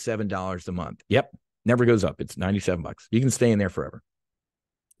 $97 a month. Yep. Never goes up. It's $97. You can stay in there forever.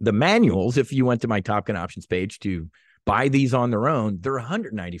 The manuals, if you went to my TOPGUN Options page to buy these on their own, they're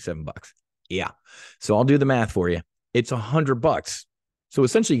 $197. Yeah. So I'll do the math for you. It's $100. So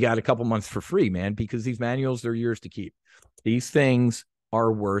essentially you got a couple months for free, man, because these manuals, they're yours to keep. These things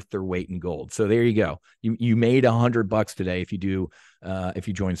are worth their weight in gold. So there you go. You made $100 today if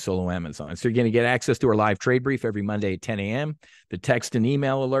you join solo Amazon. So you're going to get access to our live trade brief every Monday at 10 a.m., the text and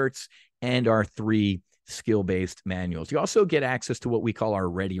email alerts, and our 3 skill-based manuals. You also get access to what we call our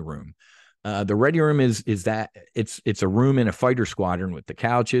ready room. The ready room is that it's a room in a fighter squadron with the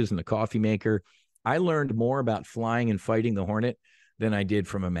couches and the coffee maker. I learned more about flying and fighting the Hornet than I did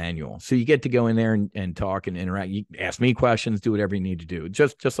from a manual. So you get to go in there and talk and interact. You ask me questions, do whatever you need to do,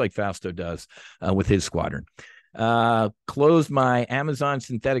 just like Fausto does with his squadron. Closed my Amazon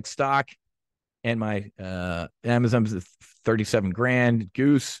synthetic stock and my Amazon's $37,000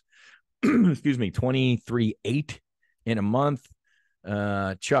 goose, excuse me, 23.8 in a month.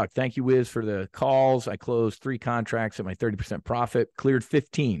 Chuck, thank you, Wiz, for the calls. I closed 3 contracts at my 30% profit, cleared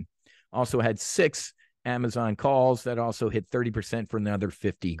 15. Also had 6 Amazon calls that also hit 30% for another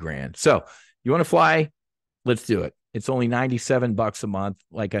 $50,000. So you want to fly? Let's do it. It's only $97 a month.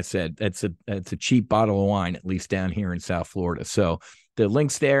 Like I said, it's a cheap bottle of wine, at least down here in South Florida. So the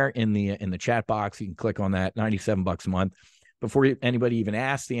link's there in the chat box. You can click on that. $97 a month. Before anybody even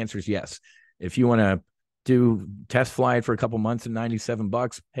asks, the answer is yes. If you want to do test fly it for a couple months at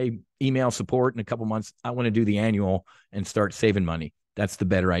 $97, hey, email support in a couple months. I want to do the annual and start saving money. That's the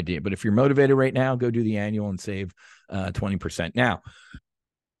better idea. But if you're motivated right now, go do the annual and save 20%. Now,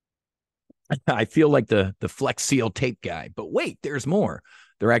 I feel like the Flex Seal tape guy, but wait, there's more.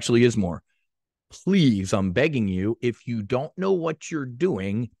 There actually is more. Please, I'm begging you, if you don't know what you're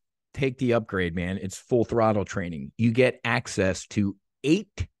doing, take the upgrade, man. It's full throttle training. You get access to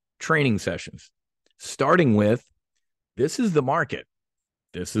 8 training sessions, starting with, this is the market.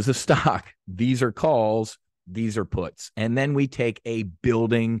 This is a stock. These are calls. These are puts. And then we take a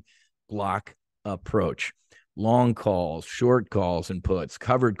building block approach. Long calls, short calls and puts,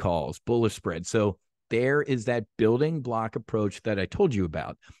 covered calls, bullish spread. So there is that building block approach that I told you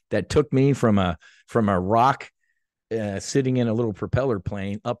about that took me from a rock sitting in a little propeller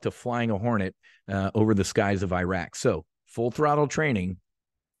plane up to flying a Hornet over the skies of Iraq. So full throttle training,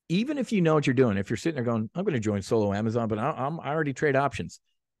 even if you know what you're doing, if you're sitting there going, I'm going to join solo Amazon, but I already trade options.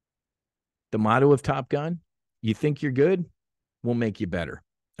 The motto of Top Gun, you think you're good, we'll make you better.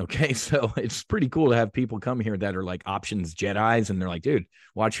 Okay, so it's pretty cool to have people come here that are like options Jedis, and they're like, dude,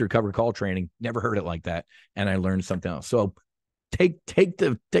 watch your cover call training. Never heard it like that. And I learned something else. So take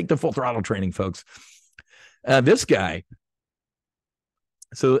the full throttle training, folks. This guy's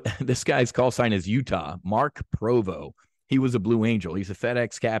call sign is Utah, Mark Provo. He was a Blue Angel. He's a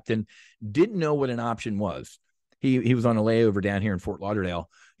FedEx captain. Didn't know what an option was. He was on a layover down here in Fort Lauderdale.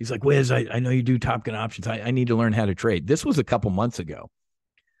 He's like, Whiz, I know you do Top Gun options. I need to learn how to trade. This was a couple months ago.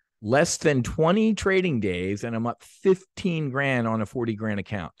 Less than 20 trading days, and I'm up 15 grand on a 40 grand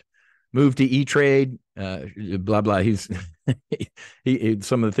account. Moved to E-Trade, blah, blah. He's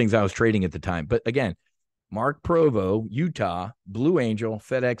some of the things I was trading at the time. But again, Mark Provo, Utah, Blue Angel,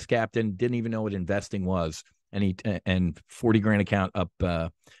 FedEx captain, didn't even know what investing was. And 40 grand account up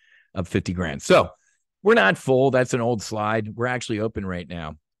 50 grand. So we're not full. That's an old slide. We're actually open right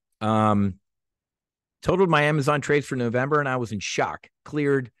now. Totaled my Amazon trades for November, and I was in shock.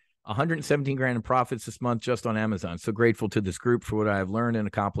 Cleared 117 grand in profits this month just on Amazon. So grateful to this group for what I've learned and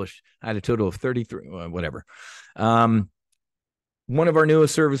accomplished. I had a total of 33, whatever. One of our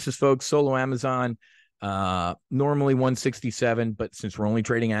newest services, folks, solo Amazon, normally 167, but since we're only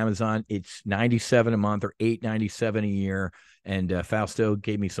trading Amazon, it's 97 a month or 897 a year. And Fausto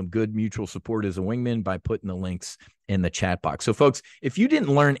gave me some good mutual support as a wingman by putting the links in the chat box. So folks, if you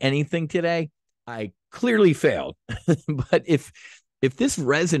didn't learn anything today, I clearly failed. But if this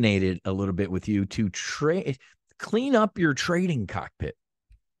resonated a little bit with you to clean up your trading cockpit,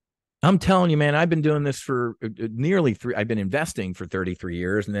 I'm telling you, man, I've been doing this for I've been investing for 33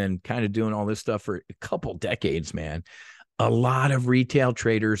 years and then kind of doing all this stuff for a couple decades, man. A lot of retail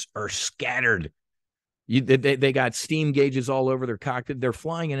traders are scattered. They got steam gauges all over their cockpit. They're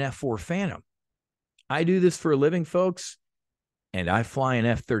flying an F4 Phantom. I do this for a living, folks, and I fly an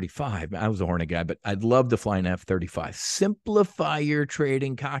F-35. I was a Hornet guy, but I'd love to fly an F-35. Simplify your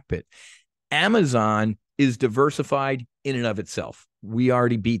trading cockpit. Amazon is diversified in and of itself. We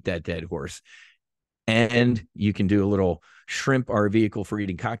already beat that dead horse. And you can do a little shrimp or vehicle for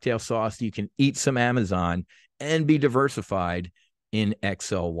eating cocktail sauce. You can eat some Amazon and be diversified in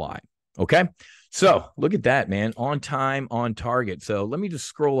XLY. Okay. So look at that, man. On time, on target. So let me just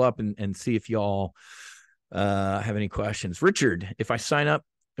scroll up and see if y'all have any questions. Richard, if I sign up,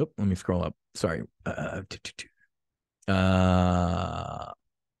 let me scroll up. Sorry. Oh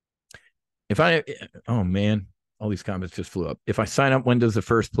man, all these comments just flew up. If I sign up, when does the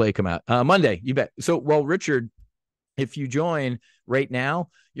first play come out? Monday, you bet. So, well, Richard, if you join right now,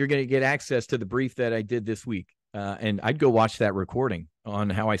 you're going to get access to the brief that I did this week. And I'd go watch that recording on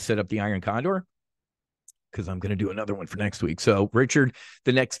how I set up the Iron Condor, because I'm going to do another one for next week. So, Richard,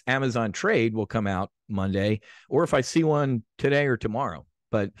 the next Amazon trade will come out Monday, or if I see one today or tomorrow.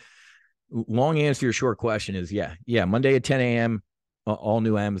 But long answer to your short question is, yeah, Monday at 10 a.m., all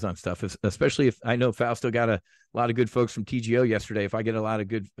new Amazon stuff, especially if I know Fausto got a lot of good folks from TGO yesterday. If I get a lot of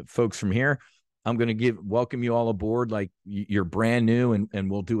good folks from here, I'm going to welcome you all aboard like you're brand new, and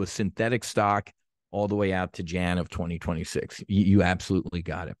we'll do a synthetic stock all the way out to Jan of 2026. You absolutely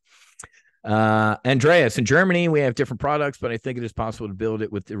got it. Andreas, in Germany, we have different products, but I think it is possible to build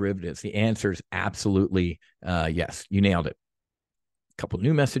it with derivatives. The answer is absolutely yes. You nailed it. A couple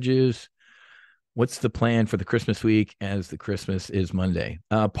new messages. What's the plan for the Christmas week, as the Christmas is Monday?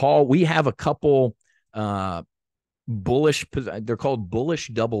 Paul, we have a couple bullish, they're called bullish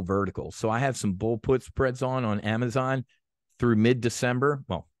double verticals. So I have some bull put spreads on Amazon through mid-December,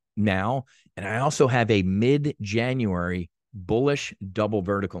 well, now, and I also have a mid-January bullish double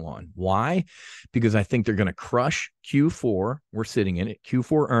vertical on. Why? Because I think they're going to crush Q4. We're sitting in it,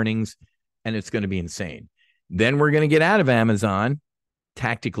 Q4 earnings, and it's going to be insane. Then we're going to get out of Amazon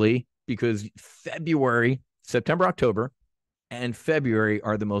tactically, because September, October, and February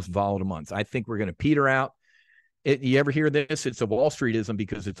are the most volatile months. I think we're going to peter out. You ever hear this? It's a Wall Streetism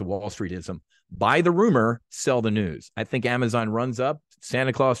because it's a Wall Streetism. Buy the rumor, sell the news. I think Amazon runs up,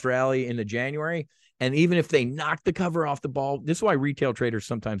 Santa Claus rally into January. And even if they knock the cover off the ball, this is why retail traders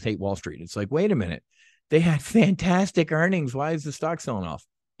sometimes hate Wall Street. It's like, wait a minute. They had fantastic earnings. Why is the stock selling off?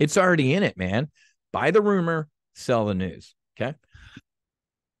 It's already in it, man. Buy the rumor, sell the news. Okay.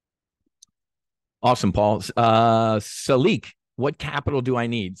 Awesome, Paul. Salik, what capital do I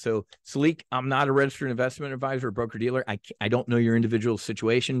need? So, Salik, I'm not a registered investment advisor or broker dealer. I don't know your individual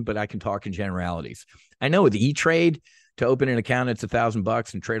situation, but I can talk in generalities. I know with E-Trade, to open an account, it's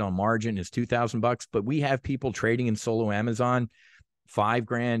 $1,000 and trade on margin is $2,000. But we have people trading in solo Amazon,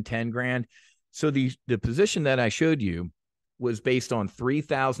 $5,000, $10,000. So the position that I showed you was based on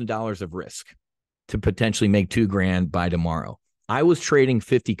 $3,000 of risk to potentially make $2,000 by tomorrow. I was trading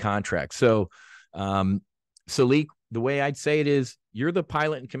 50 contracts. So, Salik, the way I'd say it is, you're the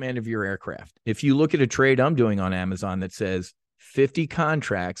pilot in command of your aircraft. If you look at a trade I'm doing on Amazon that says 50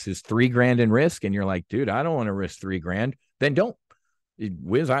 contracts is $3,000 in risk, and you're like, dude, I don't want to risk $3,000, then don't.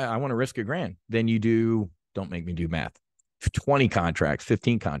 Whiz, I want to risk $1,000. Then you do, don't make me do math, 20 contracts,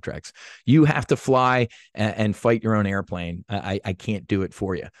 15 contracts. You have to fly and fight your own airplane. I can't do it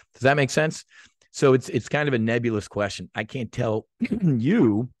for you. Does that make sense? So it's kind of a nebulous question. I can't tell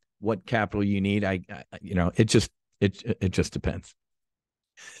you what capital you need. It just depends.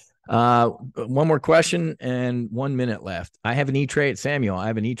 One more question and 1 minute left. I have an E-Trade, Samuel. I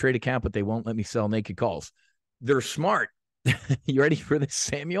have an E-Trade account, but they won't let me sell naked calls. They're smart. You ready for this,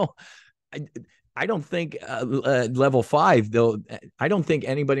 Samuel? I don't think level 5, though. I don't think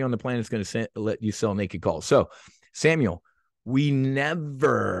anybody on the planet is going to let you sell naked calls. So, Samuel, we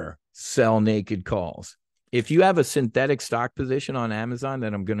never sell naked calls. If you have a synthetic stock position on Amazon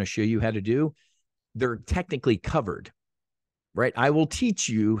that I'm going to show you how to do, they're technically covered, right? I will teach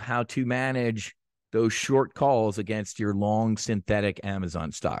you how to manage those short calls against your long synthetic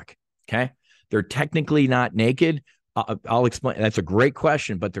Amazon stock. Okay. They're technically not naked. I'll explain. That's a great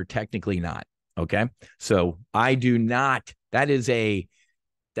question, but they're technically not. Okay. So I do not, that's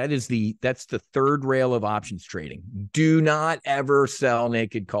the third rail of options trading. Do not ever sell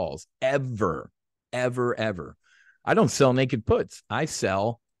naked calls. Ever. I don't sell naked puts. I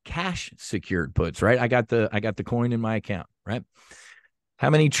sell cash secured puts, right? I got the coin in my account, right? How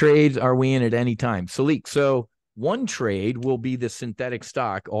many trades are we in at any time? Salik, so one trade will be the synthetic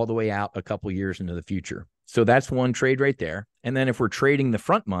stock all the way out a couple years into the future. So that's one trade right there. And then if we're trading the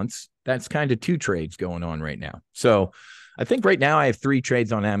front months, that's kind of two trades going on right now. So I think right now I have 3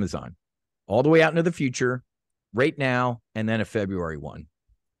 trades on Amazon, all the way out into the future, right now, and then a February one.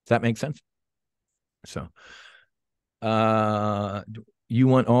 Does that make sense? So you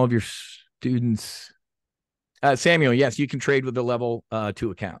want all of your students, Samuel, yes, you can trade with the level 2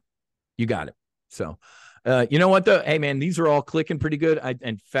 account. You got it. So you know what, though? Hey, man, these are all clicking pretty good.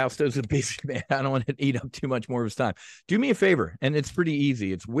 And Fausto's a busy man. I don't want to eat up too much more of his time. Do me a favor, and it's pretty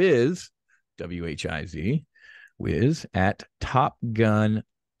easy. It's Whiz, W-H-I-Z, Whiz at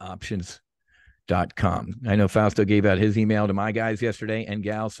TOPGUNOptions.com. I know Fausto gave out his email to my guys yesterday and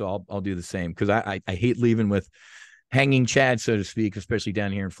gals, so I'll do the same, because I hate leaving with hanging Chad, so to speak, especially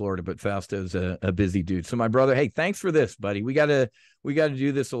down here in Florida. But Fausto's a busy dude. So my brother, hey, thanks for this, buddy. We gotta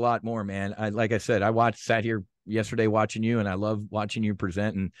do this a lot more, man. Like I said, sat here yesterday watching you, and I love watching you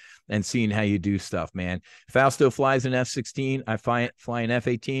present and seeing how you do stuff, man. Fausto flies an F-16. I fly an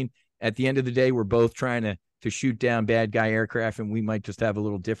F-18. At the end of the day, we're both trying to shoot down bad guy aircraft, and we might just have a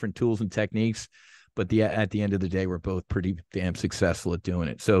little different tools and techniques. But at the end of the day, we're both pretty damn successful at doing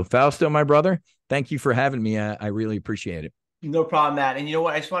it. So Fausto, my brother, thank you for having me. I really appreciate it. No problem, Matt. And you know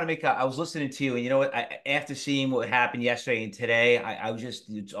what? I just want to I was listening to you, and you know what? After seeing what happened yesterday and today, I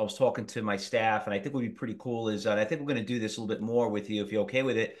was talking to my staff, and I think what would be pretty cool is, and I think we're going to do this a little bit more with you if you're okay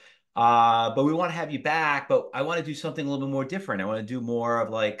with it. But we want to have you back, but I want to do something a little bit more different. I want to do more of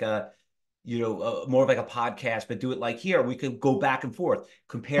like, more of like a podcast, but do it like here. We could go back and forth,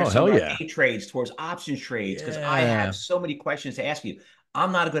 compare some of our day trades towards options trades, because I have so many questions to ask you.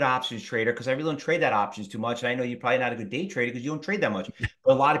 I'm not a good options trader because I really don't trade that options too much. And I know you're probably not a good day trader because you don't trade that much.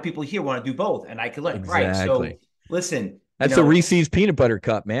 But a lot of people here want to do both, and I can learn. Exactly. Right. So listen. That's a Reese's peanut butter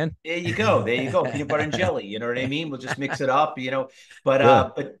cup, man. There you go. Peanut butter and jelly. You know what I mean? We'll just mix it up,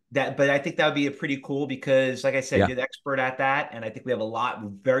 But but I think that would be a pretty cool because, like I said, Yeah. you're the expert at that, and I think we have a lot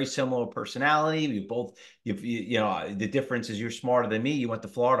very similar personality. We both, you know, the difference is you're smarter than me. You went to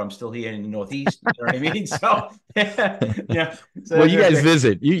Florida. I'm still here in the Northeast. You know what I mean? So, yeah. So Well, that's you very, guys very.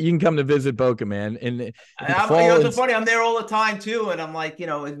 visit. You can come to visit Boca, man. In the You know, fall it's so and funny. I'm there all the time too, and I'm like, you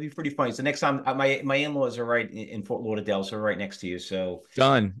know, it'd be pretty funny. So next time, my in-laws are right in Fort Lauderdale, so right next to you. So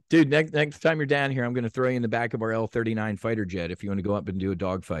done, dude. Next time you're down here, I'm going to throw you in the back of our L-39 fighter jet if you want to go up and do a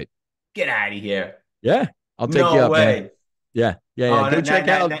dogfight. get out of here. Yeah, I'll take you No up, man. way. Yeah, yeah, yeah. Oh, Go check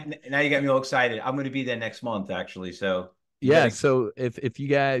out. now you got me all excited. I'm going to be there next month, actually. So you got Yeah, to. so if you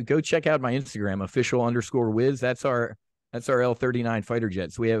guys go check out my Instagram, official_Whiz. That's our L-39 fighter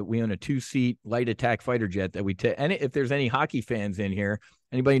jet. So we own a 2-seat light attack fighter jet that we take. And if there's any hockey fans in here,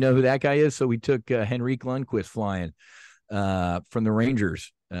 anybody know who that guy is? So we took Henrik Lundqvist flying from the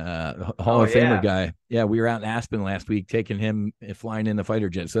Rangers, Hall Oh of Famer yeah. guy. Yeah, we were out in Aspen last week taking him flying in the fighter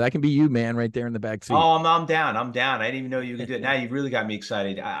jet. So that can be you, man, right there in the back seat. Oh, I'm down. I'm down. I didn't even know you could do it. Now you really got me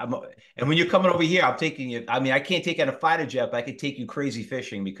excited. And when you're coming over here, I'm taking you. I mean, I can't take out a fighter jet, but I could take you crazy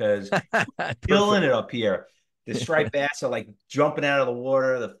fishing because killing Perfect. it up here. The striped bass are like jumping out of the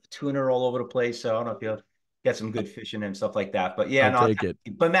water. The tuna are all over the place. So I don't know if you'll get some good fishing and stuff like that. But yeah, I'll no. take it.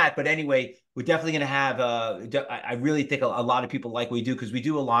 But Matt, but anyway, we're definitely going to have. I really think a lot of people like what we do because we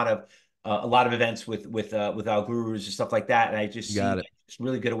do a lot of events with our gurus and stuff like that. And I just You see got that it. you're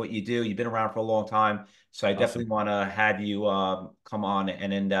really good at what you do. You've been around for a long time. So I definitely Awesome. want to have you come on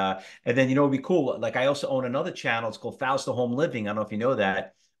and then you know it'd be cool. Like I also own another channel. It's called Fausto Home Living. I don't know if you know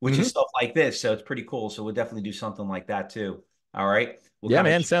that, which is Mm-hmm. stuff like this. So it's pretty cool. So we'll definitely do something like that too. All right. We'll Yeah, kind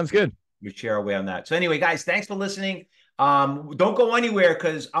of man. Sounds good. share our way on that. So anyway, guys, thanks for listening. Don't go anywhere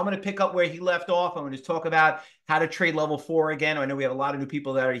because I'm going to pick up where he left off. I'm going to talk about how to trade level 4 again. I know we have a lot of new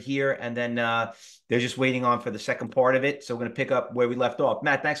people that are here, and then they're just waiting on for the second part of it. So we're going to pick up where we left off.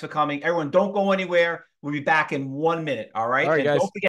 Matt, thanks for coming. Everyone, don't go anywhere. We'll be back in 1 minute. All All right. right, And don't guys. forget.